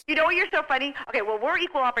guys? You know what, you're so funny? Okay, well, we're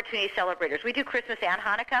equal opportunity celebrators. We do Christmas and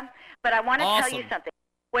Hanukkah, but I want to tell you something.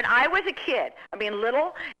 When I was a kid,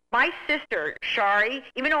 little, my sister, Shari,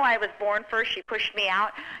 even though I was born first, she pushed me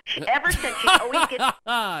out. Ever since, she always gets...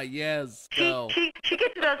 yes. She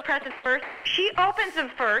gets to those presents first. She opens them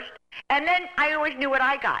first, and then I always knew what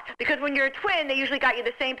I got. Because when you're a twin, they usually got you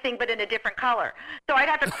the same thing, but in a different color. So I'd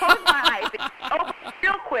have to close my eyes and open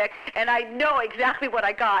real quick, and I know exactly what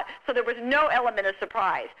I got. So there was no element of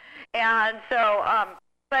surprise. And so,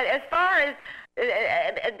 but as far as...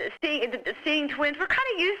 seeing twins, we're kind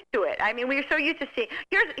of used to it. I mean, we're so used to seeing.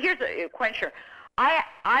 Here's a quencher.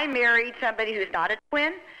 I married somebody who's not a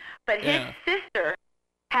twin, but his sister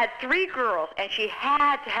had 3 girls, and she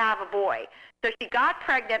had to have a boy. So she got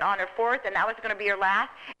pregnant on her 4th, and that was going to be her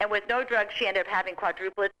last. And with no drugs, she ended up having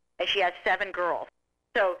quadruplets, and she had 7 girls.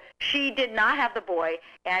 So she did not have the boy,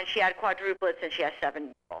 and she had quadruplets, and she has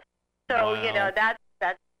 7 girls. So, Wow. that's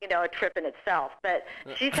a trip in itself. But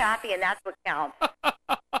she's happy, and that's what counts.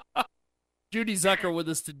 Judy Zucker with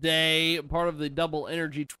us today, part of the Double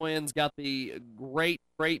Energy Twins, got the great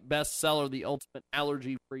bestseller, The Ultimate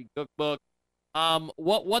Allergy-Free Cookbook.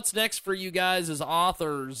 What's next for you guys as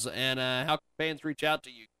authors, and how can fans reach out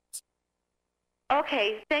to you?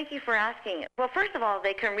 Okay, thank you for asking. Well, first of all,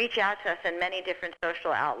 they can reach out to us in many different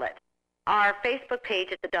social outlets. Our Facebook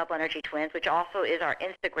page is the Double Energy Twins, which also is our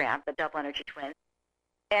Instagram, the Double Energy Twins.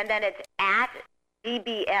 And then it's at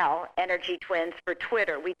DBL Energy Twins for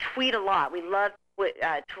Twitter. We tweet a lot. We love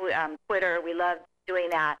Twitter. We love doing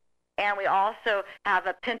that. And we also have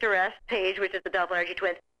a Pinterest page, which is the Double Energy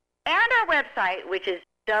Twins, and our website, which is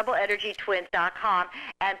doubleenergytwins.com.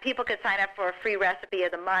 And people can sign up for a free recipe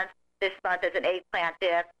of the month. This month is an eggplant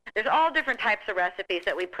dip. There's all different types of recipes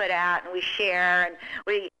that we put out and we share, and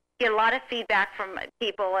we get a lot of feedback from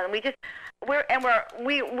people. And we're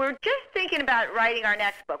just thinking about writing our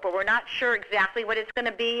next book, but we're not sure exactly what it's going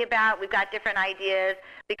to be about. We've got different ideas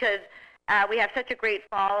because we have such a great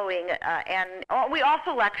following, and we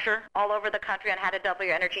also lecture all over the country on how to double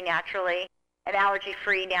your energy naturally and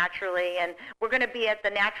allergy-free naturally. And we're going to be at the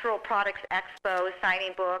Natural Products Expo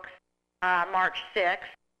signing books March 6th.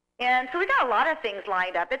 And so we got a lot of things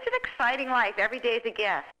lined up. It's an exciting life. Every day is a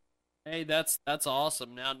gift. Hey, that's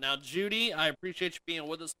awesome. Now, Judy, I appreciate you being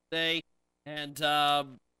with us today, and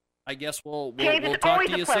I guess we'll James, we'll it's talk always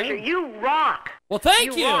to you a pleasure. soon. You rock. Well,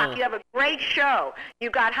 thank you. Rock. You have a great show.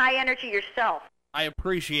 You've got high energy yourself. I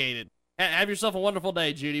appreciate it. Have yourself a wonderful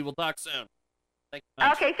day, Judy. We'll talk soon. Thank you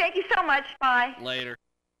much. Okay, thank you so much. Bye. Later.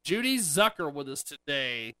 Judy Zucker with us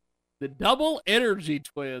today. The Double Energy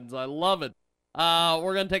Twins. I love it.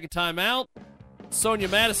 We're going to take a time out. Sonya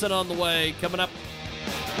Madison on the way. Coming up.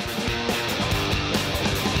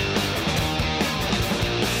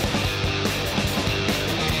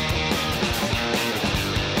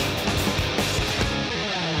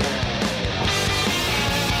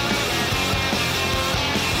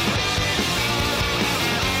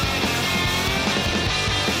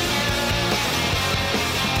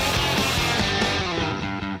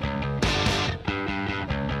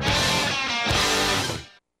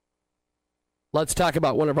 Let's talk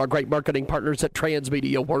about one of our great marketing partners at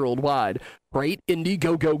Transmedia Worldwide. Great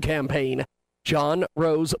Indiegogo campaign. John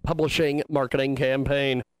Rose Publishing Marketing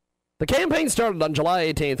Campaign. The campaign started on July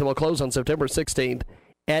 18th and will close on September 16th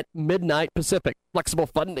at midnight Pacific. Flexible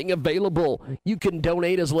funding available. You can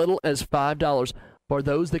donate as little as $5. For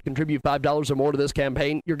those that contribute $5 or more to this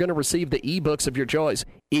campaign, you're going to receive the ebooks of your choice,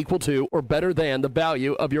 equal to or better than the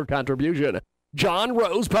value of your contribution. John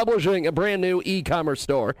Rose Publishing, a brand new e-commerce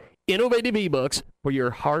store. Innovative ebooks for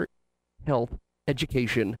your heart, health,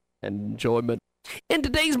 education, and enjoyment. In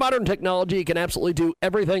today's modern technology, you can absolutely do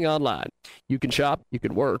everything online. You can shop, you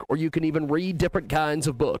can work, or you can even read different kinds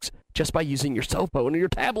of books just by using your cell phone or your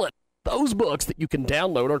tablet. Those books that you can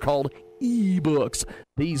download are called ebooks.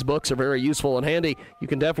 These books are very useful and handy. You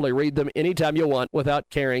can definitely read them anytime you want without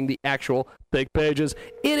carrying the actual thick pages.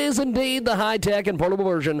 It is indeed the high-tech and portable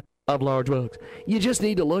version of large books. You just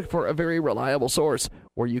need to look for a very reliable source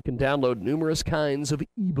where you can download numerous kinds of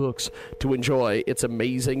ebooks to enjoy its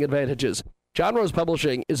amazing advantages. John Rose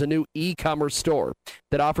Publishing is a new e-commerce store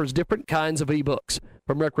that offers different kinds of ebooks,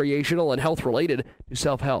 from recreational and health-related to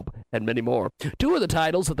self-help and many more. Two of the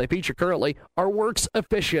titles that they feature currently are Works of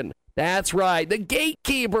Fiction. That's right, The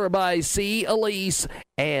Gatekeeper by C. Elise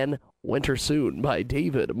and Winter Soon by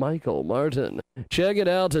David Michael Martin. Check it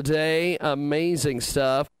out today. Amazing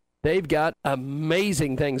stuff. They've got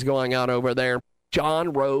amazing things going on over there.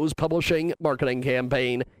 John Rose Publishing Marketing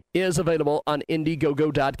Campaign is available on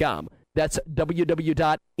Indiegogo.com. That's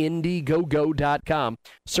www.indiegogo.com.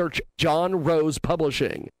 Search John Rose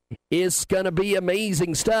Publishing. It's going to be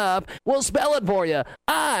amazing stuff. We'll spell it for you.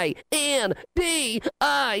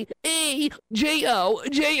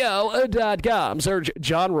 INDIEGOGO.com. Search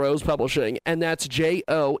John Rose Publishing, and that's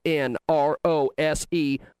JONROSE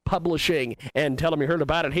Publishing. And tell them you heard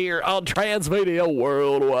about it here on Transmedia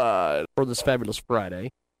Worldwide for this fabulous Friday.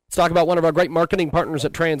 Let's talk about one of our great marketing partners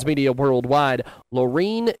at Transmedia Worldwide,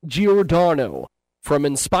 Lorene Giordano. From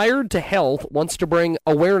Inspired to Health wants to bring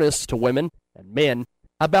awareness to women and men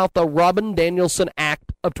about the Robin Danielson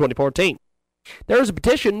Act of 2014. There is a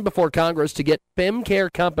petition before Congress to get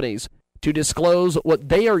femcare companies to disclose what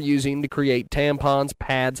they are using to create tampons,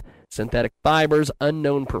 pads, synthetic fibers,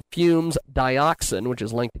 unknown perfumes, dioxin, which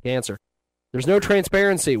is linked to cancer, There's no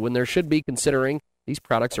transparency when there should be, considering these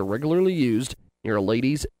products are regularly used near a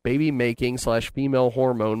lady's baby-making/female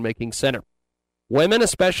hormone-making center. Women,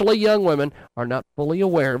 especially young women, are not fully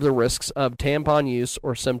aware of the risks of tampon use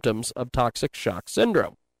or symptoms of toxic shock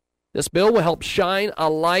syndrome. This bill will help shine a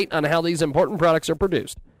light on how these important products are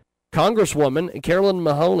produced. Congresswoman Carolyn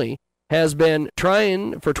Mahoney has been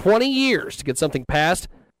trying for 20 years to get something passed,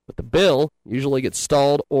 but the bill usually gets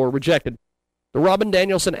stalled or rejected. The Robin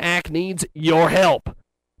Danielson Act needs your help.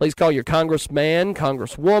 Please call your congressman,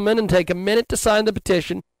 congresswoman, and take a minute to sign the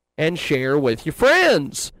petition and share with your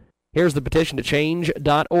friends. Here's the petition to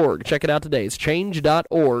change.org. Check it out today. It's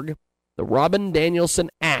change.org, the Robin Danielson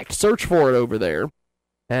Act. Search for it over there.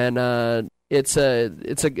 And it's a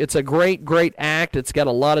great act. It's got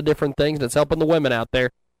a lot of different things, and it's helping the women out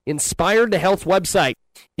there. Inspired to Health website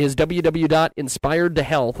is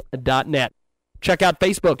www.inspiredtohealth.net. Check out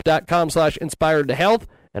facebook.com/inspiredtohealth,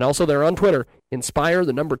 and also they're on Twitter,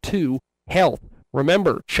 inspire2health.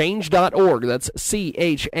 Remember, change.org, that's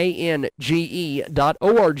change.org,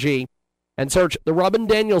 and search the Robin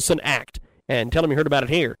Danielson Act, and tell them you heard about it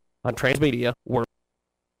here on Transmedia World.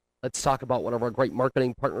 Let's talk about one of our great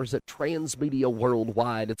marketing partners at Transmedia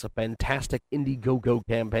Worldwide. It's a fantastic Indiegogo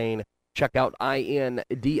campaign. Check out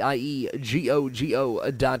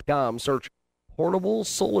indiegogo.com. Search Portable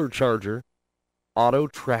Solar Charger Auto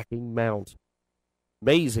Tracking Mount.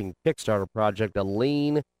 Amazing Kickstarter project, a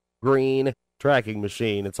lean, green tracking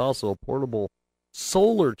machine. It's also a portable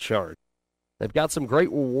solar charge. They've got some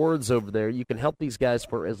great rewards over there. You can help these guys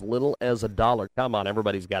for as little as $1. Come on,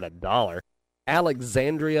 everybody's got $1.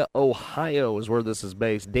 Alexandria, Ohio is where this is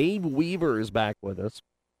based. Dave Weaver is back with us.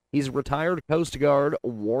 He's a retired Coast Guard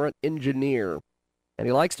warrant engineer, and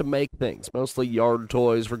he likes to make things, mostly yard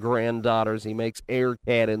toys for granddaughters. He makes air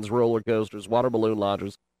cannons, roller coasters, water balloon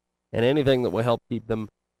launchers, and anything that will help keep them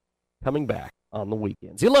coming back on the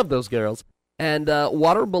weekends. You love those girls. And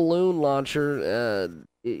water balloon launcher,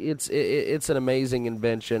 it's an amazing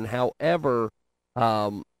invention. However,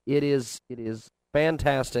 it is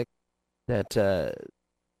fantastic that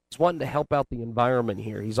he's wanting to help out the environment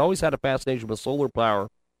here. He's always had a fascination with solar power,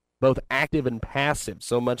 both active and passive,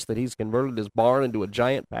 so much that he's converted his barn into a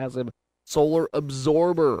giant passive solar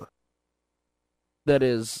absorber that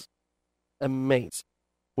is amazing.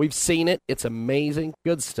 We've seen it. It's amazing.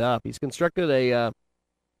 Good stuff. He's constructed a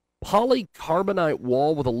polycarbonate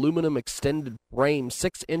wall with aluminum extended frame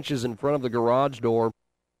 6 inches in front of the garage door,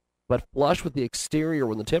 but flush with the exterior.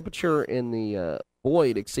 When the temperature in the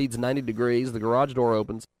void exceeds 90 degrees, the garage door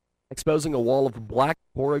opens, exposing a wall of black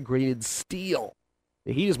corrugated steel.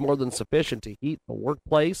 The heat is more than sufficient to heat the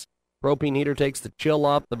workplace. Propane heater takes the chill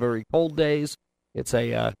off the very cold days. It's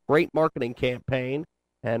a great marketing campaign,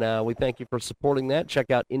 and we thank you for supporting that.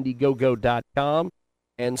 Check out Indiegogo.com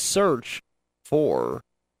and search for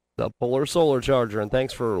the Polar Solar Charger. And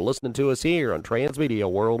thanks for listening to us here on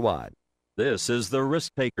Transmedia Worldwide. This is the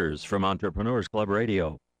Risk Takers from Entrepreneurs Club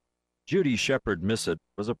Radio. Judy Shepard Missett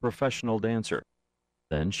was a professional dancer.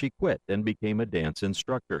 Then she quit and became a dance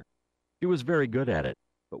instructor. She was very good at it,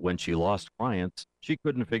 but when she lost clients, she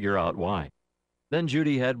couldn't figure out why. Then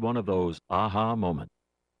Judy had one of those aha moments.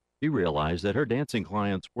 She realized that her dancing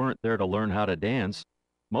clients weren't there to learn how to dance.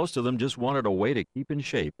 Most of them just wanted a way to keep in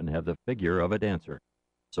shape and have the figure of a dancer.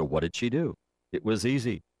 So what did she do? It was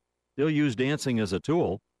easy. Still use dancing as a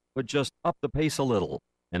tool, but just up the pace a little,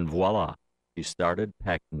 and voila, she started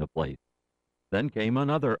packing the place. Then came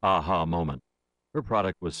another aha moment. Her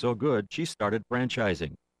product was so good, she started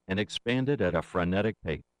franchising and expanded at a frenetic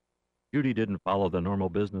pace. Judy didn't follow the normal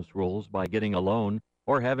business rules by getting a loan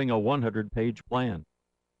or having a 100-page plan.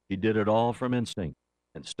 She did it all from instinct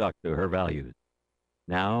and stuck to her values.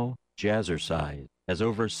 Now, Jazzercise has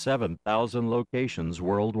over 7,000 locations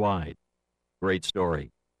worldwide. Great story,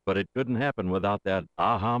 but it couldn't happen without that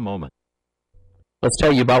aha moment. Let's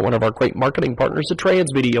tell you about one of our great marketing partners at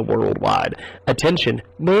Transmedia Worldwide. Attention,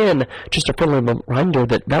 men, just a friendly reminder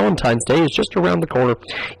that Valentine's Day is just around the corner.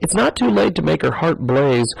 It's not too late to make her heart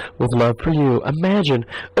blaze with love for you. Imagine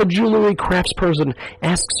a jewelry craftsperson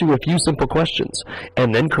asks you a few simple questions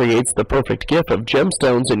and then creates the perfect gift of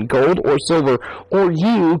gemstones in gold or silver, or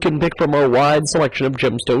you can pick from our wide selection of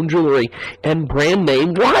gemstone jewelry and brand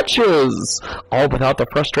name watches, all without the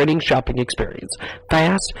frustrating shopping experience.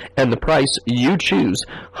 Fast and the price you choose.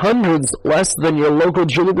 Hundreds less than your local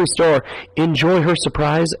jewelry store. Enjoy her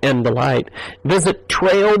surprise and delight. Visit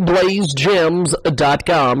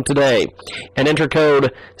trailblazegems.com today and enter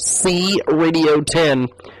code CRadio10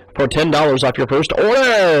 for $10 off your first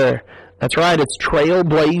order. That's right, it's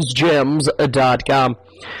trailblazegems.com.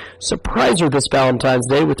 Surprise her this Valentine's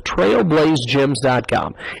Day with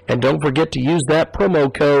trailblazegems.com. And don't forget to use that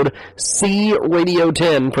promo code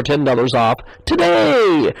CRadio10 for $10 off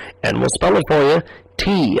today. And we'll spell it for you.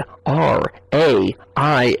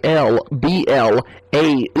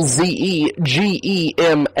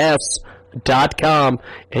 TRAILBLAZEGEMS.com.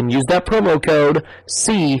 And use that promo code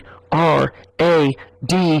CRADIO.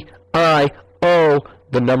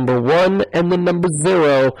 The number 1 and the number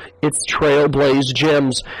 0. It's Trailblaze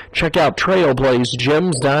Gems. Check out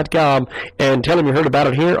trailblazegems.com and tell them you heard about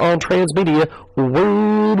it here on Transmedia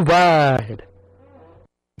Worldwide.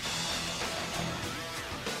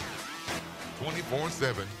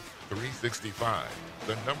 24/7, 365.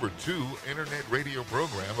 The number 2 internet radio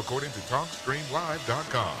program according to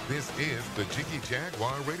TalkStreamLive.com. This is the Jiggy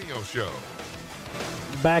Jaguar Radio Show.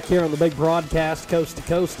 Back here on the big broadcast, coast to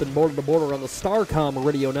coast and border to border on the Starcom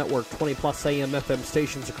radio network, 20-plus AM FM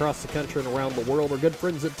stations across the country and around the world. Our good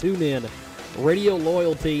friends at TuneIn, Radio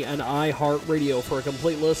Loyalty, and iHeartRadio. For a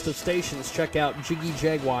complete list of stations, check out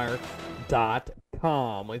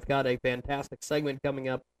JiggyJaguar.com. We've got a fantastic segment coming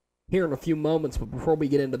up here in a few moments, but before we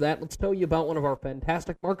get into that, let's tell you about one of our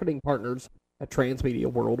fantastic marketing partners at Transmedia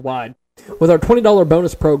Worldwide. With our $20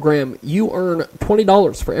 bonus program, you earn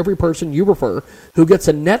 $20 for every person you refer who gets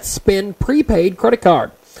a net spend prepaid credit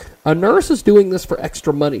card. A nurse is doing this for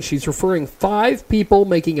extra money. She's referring 5 people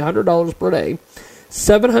making $100 per day,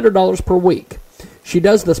 $700 per week. She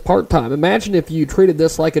does this part-time. Imagine if you treated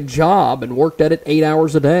this like a job and worked at it 8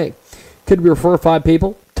 hours a day. Could we refer 5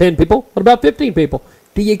 people? 10 people? What about 15 people?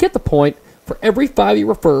 Do you get the point? For every 5 you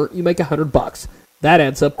refer, you make $100. That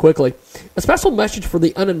adds up quickly. A special message for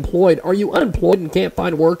the unemployed. Are you unemployed and can't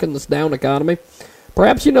find work in this down economy?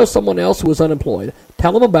 Perhaps you know someone else who is unemployed.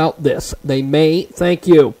 Tell them about this. They may thank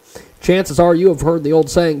you. Chances are you have heard the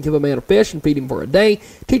old saying, give a man a fish and feed him for a day.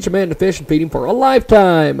 Teach a man to fish and feed him for a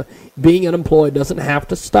lifetime. Being unemployed doesn't have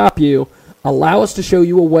to stop you. Allow us to show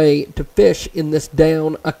you a way to fish in this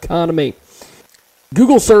down economy.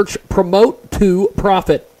 Google search Promote to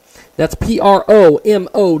Profit. That's PROMOTE,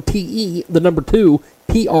 the number 2,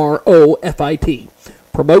 PROFIT.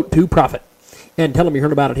 Promote to Profit. And tell them you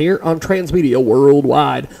heard about it here on Transmedia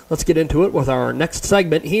Worldwide. Let's get into it with our next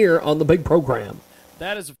segment here on the big program.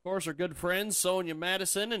 That is, of course, our good friend Sonya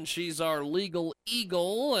Madison, and she's our legal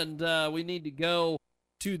eagle, and we need to go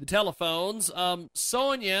to the telephones.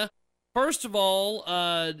 Sonya, first of all,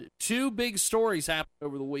 2 big stories happened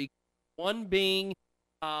over the week. One being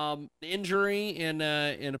the injury in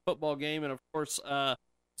a football game, and of course,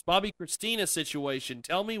 it's Bobby Christina situation.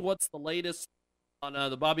 Tell me what's the latest on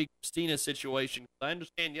the Bobby Christina situation. I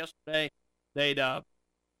understand yesterday they'd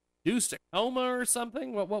induced a coma or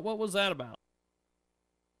something. What was that about?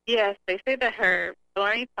 Yes, they say that her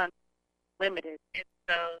brain function is limited, and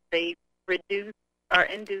so they reduced or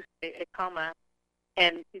induced a coma,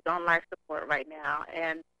 and she's on life support right now.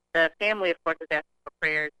 And the family, of course, is asking for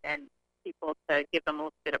prayers and people to give them a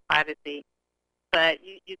little bit of privacy. But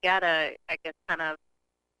you gotta, I guess, kind of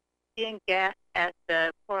being guessed at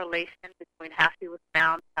the correlation between how she was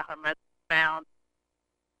found, how her mother was found,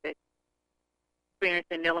 the experience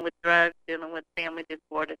in dealing with drugs, dealing with family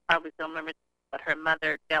disorders, probably similar to what her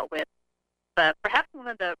mother dealt with. But perhaps one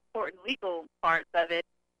of the important legal parts of it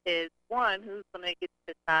is, one, who's going to get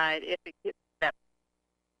to decide if it gets to that,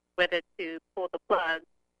 whether to pull the plug,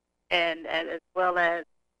 and as well as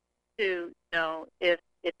to know if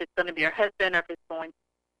it's going to be her husband or if it's going to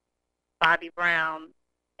Bobby Brown,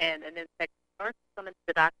 and then second, or it's going to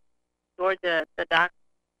the doctor. Georgia, the doctor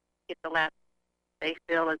get the last. They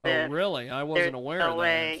feel as if. Oh, really? I wasn't aware no of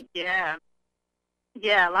way. that.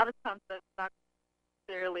 Yeah. A lot of times the doctor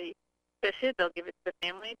necessarily push it; they'll give it to the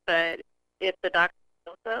family. But if the doctor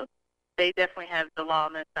does so, they definitely have the law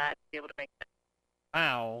on their side to be able to make that.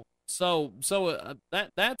 Wow. So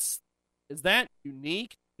that's is that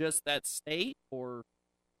unique? Just that state, or?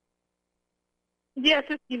 Yes,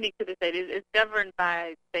 it's unique to the state. It's governed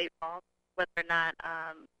by state law, whether or not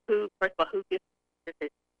who gets the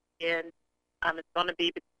decision. And it's going to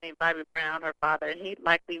be between Bobby Brown, her father, and he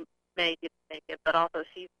likely may get to make it, but also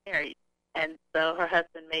she's married, and so her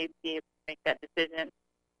husband may be able to make that decision,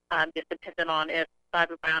 just depending on if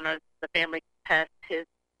Bobby Brown or the family has his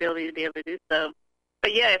ability to be able to do so.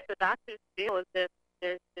 But yeah, if the doctors feel as if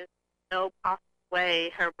there's just no possible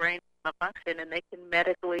way her brain will function, and they can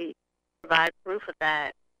medically provide proof of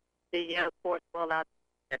that, the courts will allow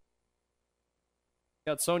it.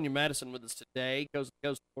 Got Sonya Madison with us today, goes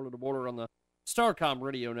border to border on the Starcom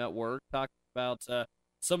radio network, talking about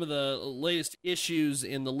some of the latest issues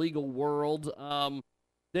in the legal world.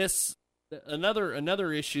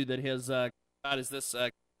 Another issue that has got is this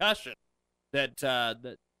concussion that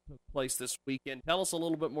took place this weekend. Tell us a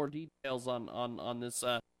little bit more details on this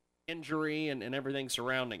injury and everything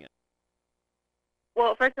surrounding it.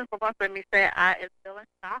 Well, first and foremost, let me say I am still in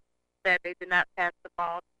shock that they did not pass the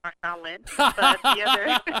ball to Marshawn Lynch. But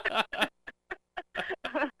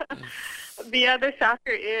the other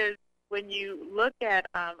shocker is when you look at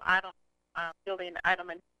Julian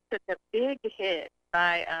Edelman, took a big hit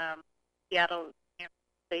by Seattle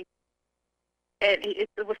State. And it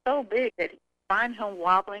was so big that you find him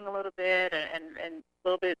wobbling a little bit and a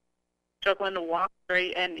little bit struggling to walk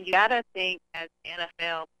straight. And you got to think, as the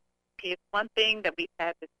NFL, it's one thing that we've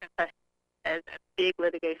had this concussion as a big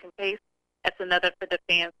litigation case. That's another for the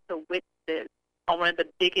fans to witness it on one of the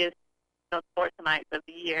biggest sports nights of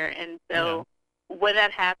the year. And so when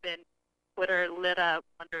that happened, Twitter lit up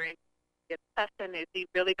wondering, is he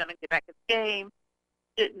really going to get back in the game?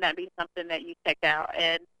 Shouldn't that be something that you check out?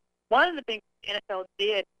 And one of the things the NFL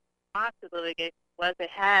did in response to the litigation was it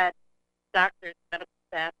had doctors, medical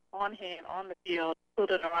staff on hand, on the field,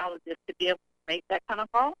 including a neurologist, to be able to make that kind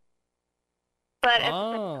of call. But at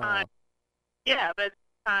the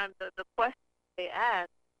time, the question they asked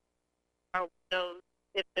are those,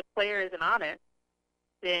 if the player isn't honest,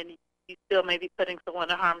 then you still may be putting someone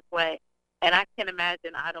in harm's way. And I can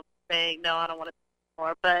imagine saying, no, I don't want to do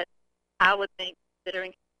more. But I would think,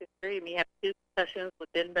 considering his history, and he had 2 concussions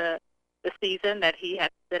within the season that he had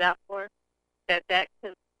to sit out for, that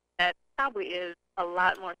probably is a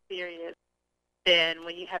lot more serious than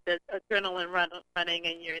when you have the adrenaline running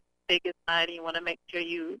and you're biggest night and you want to make sure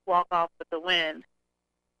you walk off with the win,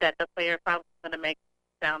 that the player probably going to make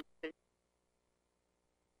sound decision.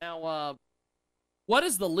 Now, what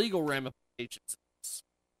is the legal ramifications of this?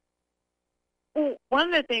 Well, one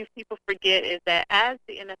of the things people forget is that as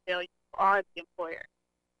the NFL, you are the employer.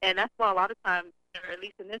 And that's why a lot of times, or at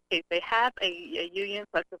least in this case, they have a union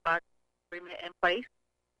collective bargaining agreement in place.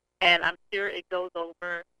 And I'm sure it goes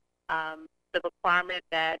over the requirement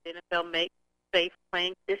that the NFL make safe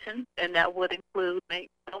playing conditions, and that would include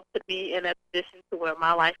don't put me in a position to where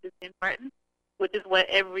my life is being threatened, which is what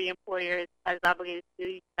every employer is obligated to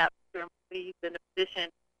do. You have to put employees in a position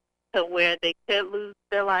to where they could lose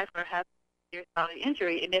their life or have serious bodily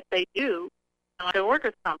injury. And if they do, their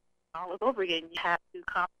workers' comp all over again, you have to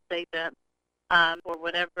compensate them for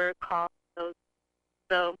whatever cost those.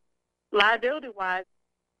 So liability-wise,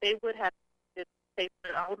 they would have to pay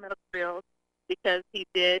for all medical bills because he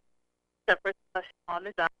did suffer concussion on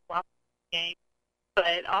the job while the game.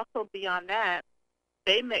 But also beyond that,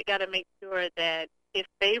 they got to make sure that if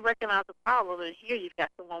they recognize the problem, and here you've got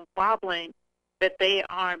someone wobbling, that they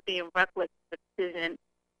aren't being reckless with the decision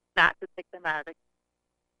not to take them out of the game.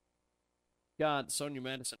 Got Sonya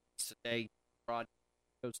Madison today, broadcast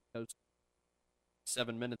coast to coast,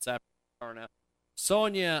 7 minutes after the hour now.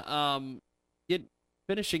 Sonya,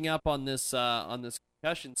 finishing up on this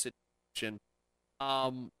concussion situation.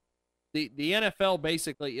 The NFL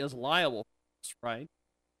basically is liable for this, right?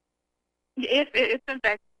 If in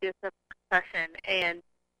fact it's a concussion and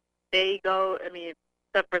they go,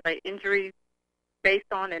 suffer like injuries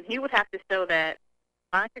based on, and he would have to show that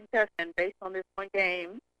my concussion based on this one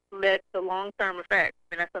game led to long-term effects.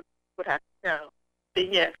 That's something he would have to show.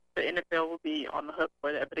 Then yes, the NFL will be on the hook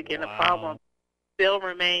for that. But again, the problem still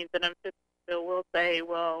remains, and I'm sure Bill will say,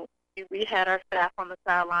 well, we had our staff on the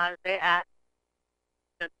sidelines. They asked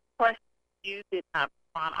the question, you did not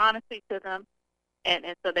respond honestly to them, and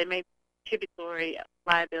so they may be contributory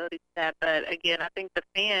liability to that. But again, I think the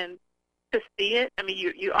fans, to see it,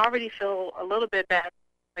 you already feel a little bit bad for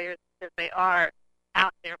players because they are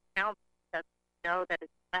out there counting because you know that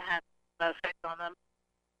it's going to have an effect on them.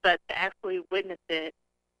 But to actually witness it,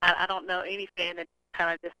 I don't know any fan that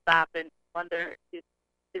kind of just stop and wonder, is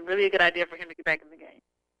it really a good idea for him to get back in the game?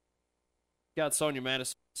 Got Sonya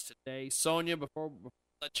Madison today. Sonya, before we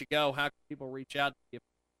let you go, how can people reach out to you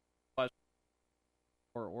questions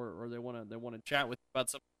or they want to chat with you about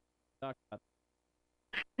something to talk about?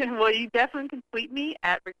 Well, you definitely can tweet me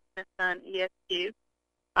at ESQ.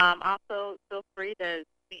 Also, feel free to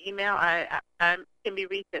email. I can be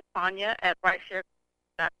reached at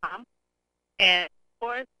Sonya@brightshare.com. And, of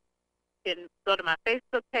course, you can go to my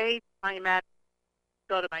Facebook page, Sonya Madison.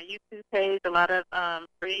 Go to my YouTube page. A lot of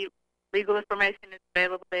free legal information is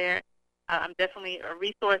available there. I'm definitely a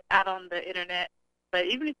resource out on the Internet. But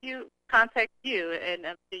even if you contact you, and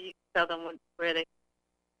I'm sure you can tell them when it's ready.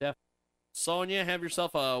 Definitely. Sonya, have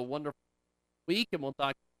yourself a wonderful week, and we'll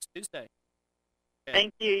talk next Tuesday. Okay.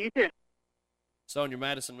 Thank you. You too. Sonya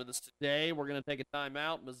Madison with us today. We're going to take a time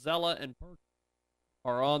out. Mazzella and Perkins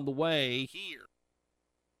are on the way here.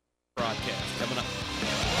 Broadcast coming up.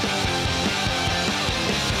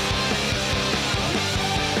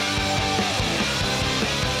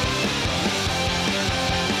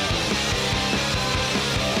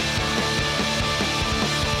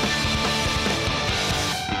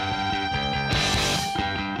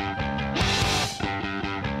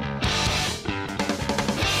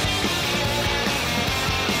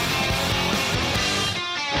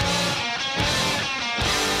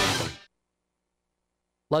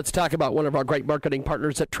 Let's talk about one of our great marketing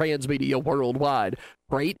partners at Transmedia Worldwide.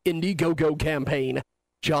 Great Indiegogo campaign.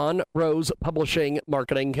 John Rose Publishing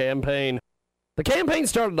Marketing Campaign. The campaign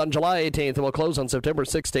started on July 18th and will close on September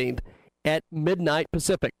 16th at midnight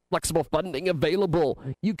Pacific. Flexible funding available.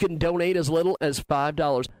 You can donate as little as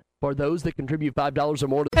 $5. For those that contribute $5 or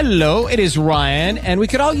more. Hello, it is Ryan, and we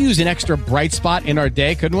could all use an extra bright spot in our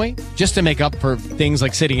day, couldn't we? Just to make up for things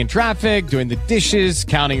like sitting in traffic, doing the dishes,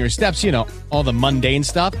 counting your steps, you know, all the mundane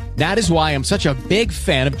stuff. That is why I'm such a big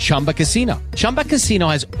fan of Chumba Casino. Chumba Casino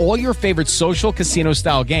has all your favorite social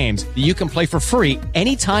casino-style games that you can play for free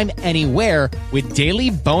anytime, anywhere with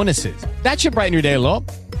daily bonuses. That should brighten your day a little.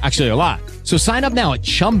 Actually, a lot. So sign up now at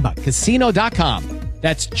ChumbaCasino.com.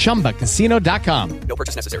 That's ChumbaCasino.com. No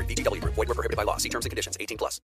purchase necessary. VGW Group. Void where prohibited by law. See terms and conditions. 18+.